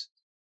advice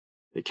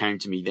that came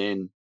to me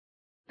then,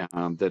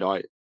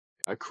 that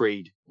a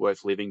creed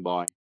worth living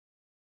by.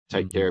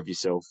 Take care of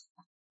yourself.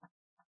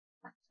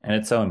 And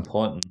it's so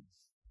important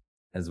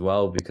as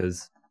well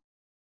because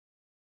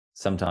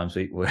sometimes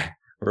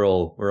we're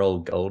all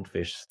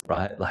goldfish,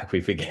 right? Like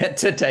we forget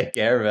to take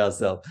care of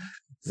ourselves.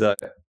 So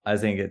I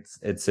think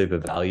it's super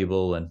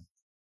valuable, and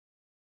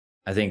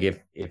I think if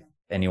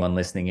anyone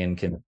listening in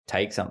can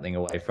take something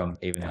away from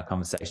even our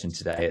conversation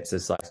today, it's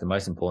just like the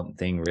most important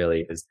thing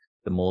really is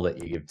the more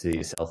that you give to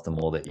yourself, the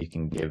more that you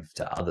can give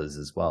to others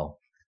as well.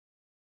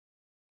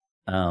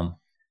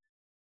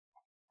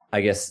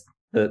 I guess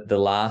the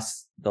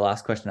last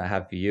question I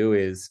have for you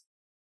is,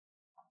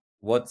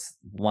 what's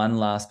one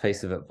last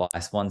piece of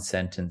advice, one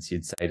sentence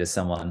you'd say to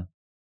someone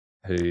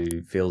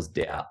who feels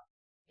doubt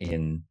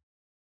in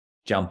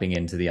jumping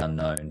into the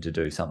unknown to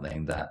do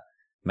something that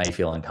may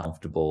feel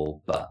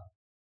uncomfortable, but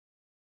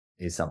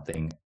is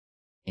something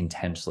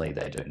intentionally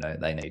they do know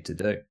they need to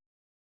do?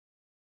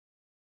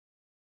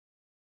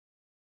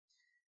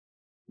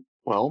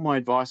 Well, my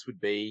advice would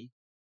be,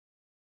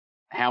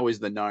 how is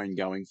the known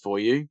going for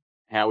you?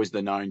 How is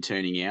the known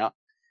turning out?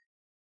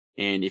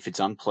 And if it's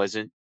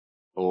unpleasant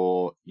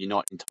or you're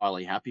not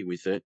entirely happy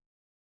with it,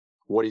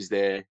 what is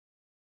there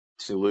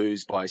to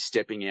lose by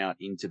stepping out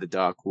into the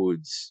dark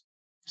woods?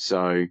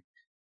 So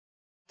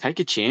take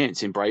a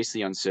chance, embrace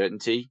the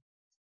uncertainty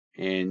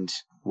and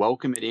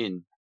welcome it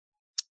in.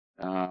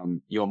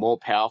 You're more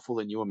powerful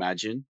than you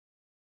imagine.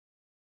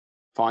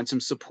 Find some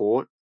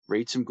support,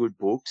 read some good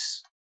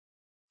books,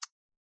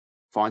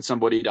 find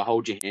somebody to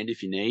hold your hand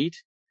if you need,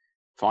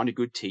 find a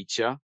good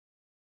teacher,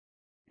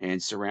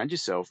 and surround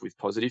yourself with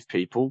positive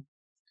people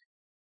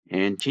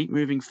and keep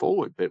moving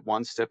forward, but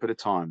one step at a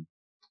time.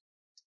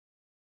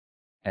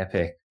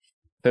 Epic.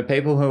 For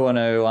people who want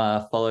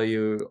to follow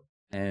you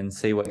and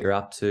see what you're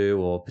up to,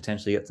 or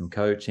potentially get some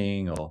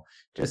coaching, or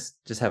just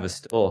have a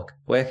stalk,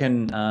 where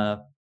can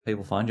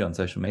people find you on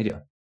social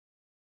media?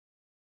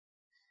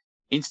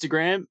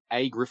 Instagram,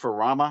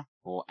 Griffithorama,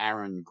 or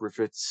Aaron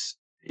Griffiths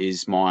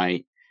is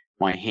my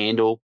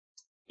handle,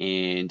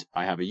 and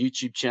I have a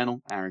YouTube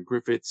channel, Aaron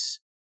Griffiths.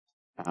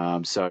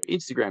 So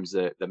Instagram's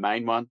the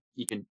main one.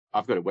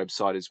 I've got a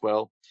website as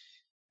well,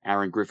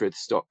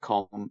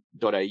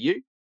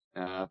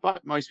 aarongriffiths.com.au.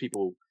 But most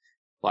people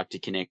like to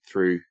connect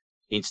through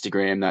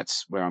Instagram.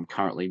 That's where I'm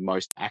currently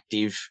most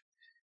active.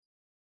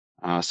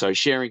 So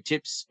sharing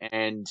tips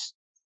and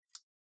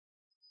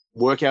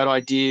workout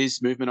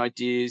ideas, movement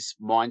ideas,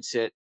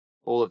 mindset,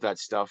 all of that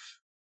stuff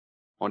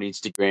on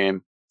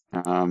Instagram.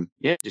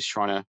 Just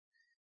trying to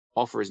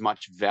offer as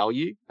much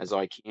value as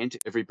I can to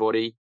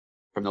everybody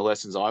from the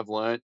lessons I've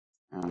learned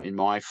in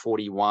my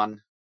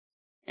 41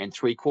 and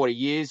 3/4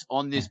 years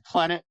on this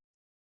planet.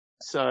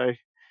 So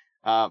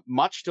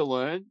much to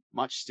learn,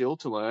 much still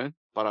to learn,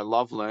 but I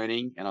love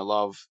learning and I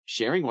love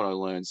sharing what I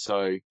learned.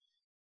 So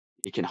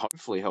it can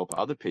hopefully help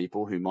other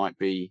people who might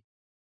be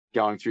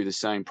going through the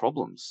same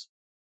problems.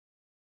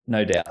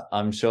 No doubt.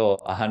 I'm sure,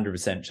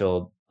 100%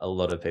 sure a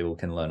lot of people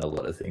can learn a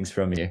lot of things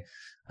from you.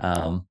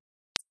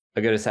 I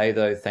got to say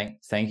though,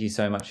 thank you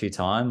so much for your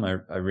time.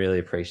 I really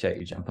appreciate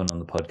you jumping on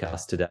the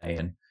podcast today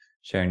and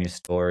sharing your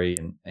story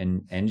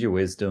and your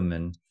wisdom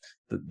and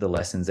the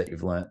lessons that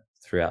you've learned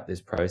throughout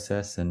this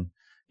process. And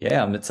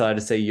yeah, I'm excited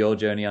to see your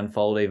journey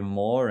unfold even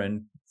more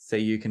and see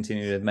you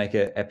continue to make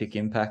an epic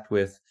impact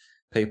with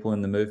people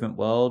in the movement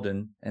world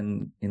and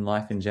in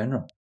life in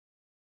general.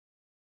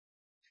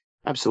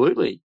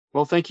 Absolutely.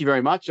 Well, thank you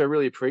very much. I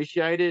really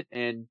appreciate it.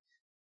 And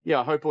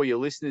yeah, I hope all your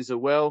listeners are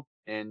well,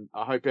 and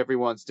I hope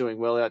everyone's doing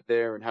well out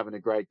there and having a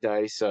great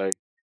day. So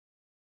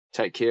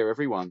take care,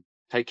 everyone.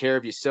 Take care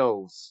of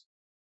yourselves.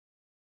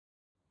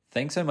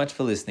 Thanks so much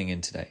for listening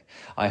in today.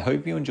 I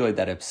hope you enjoyed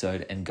that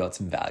episode and got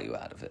some value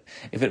out of it.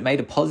 If it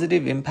made a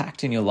positive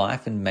impact in your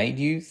life and made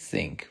you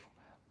think,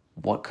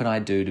 what could I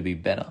do to be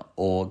better?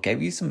 Or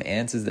gave you some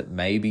answers that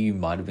maybe you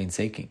might have been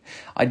seeking,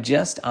 I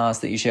just ask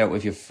that you share it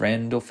with your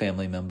friend or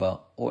family member,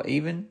 or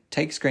even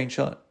take a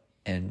screenshot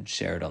and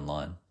share it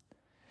online.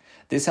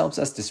 This helps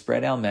us to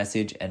spread our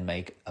message and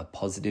make a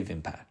positive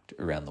impact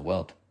around the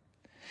world.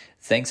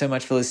 Thanks so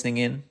much for listening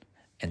in,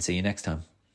 and see you next time.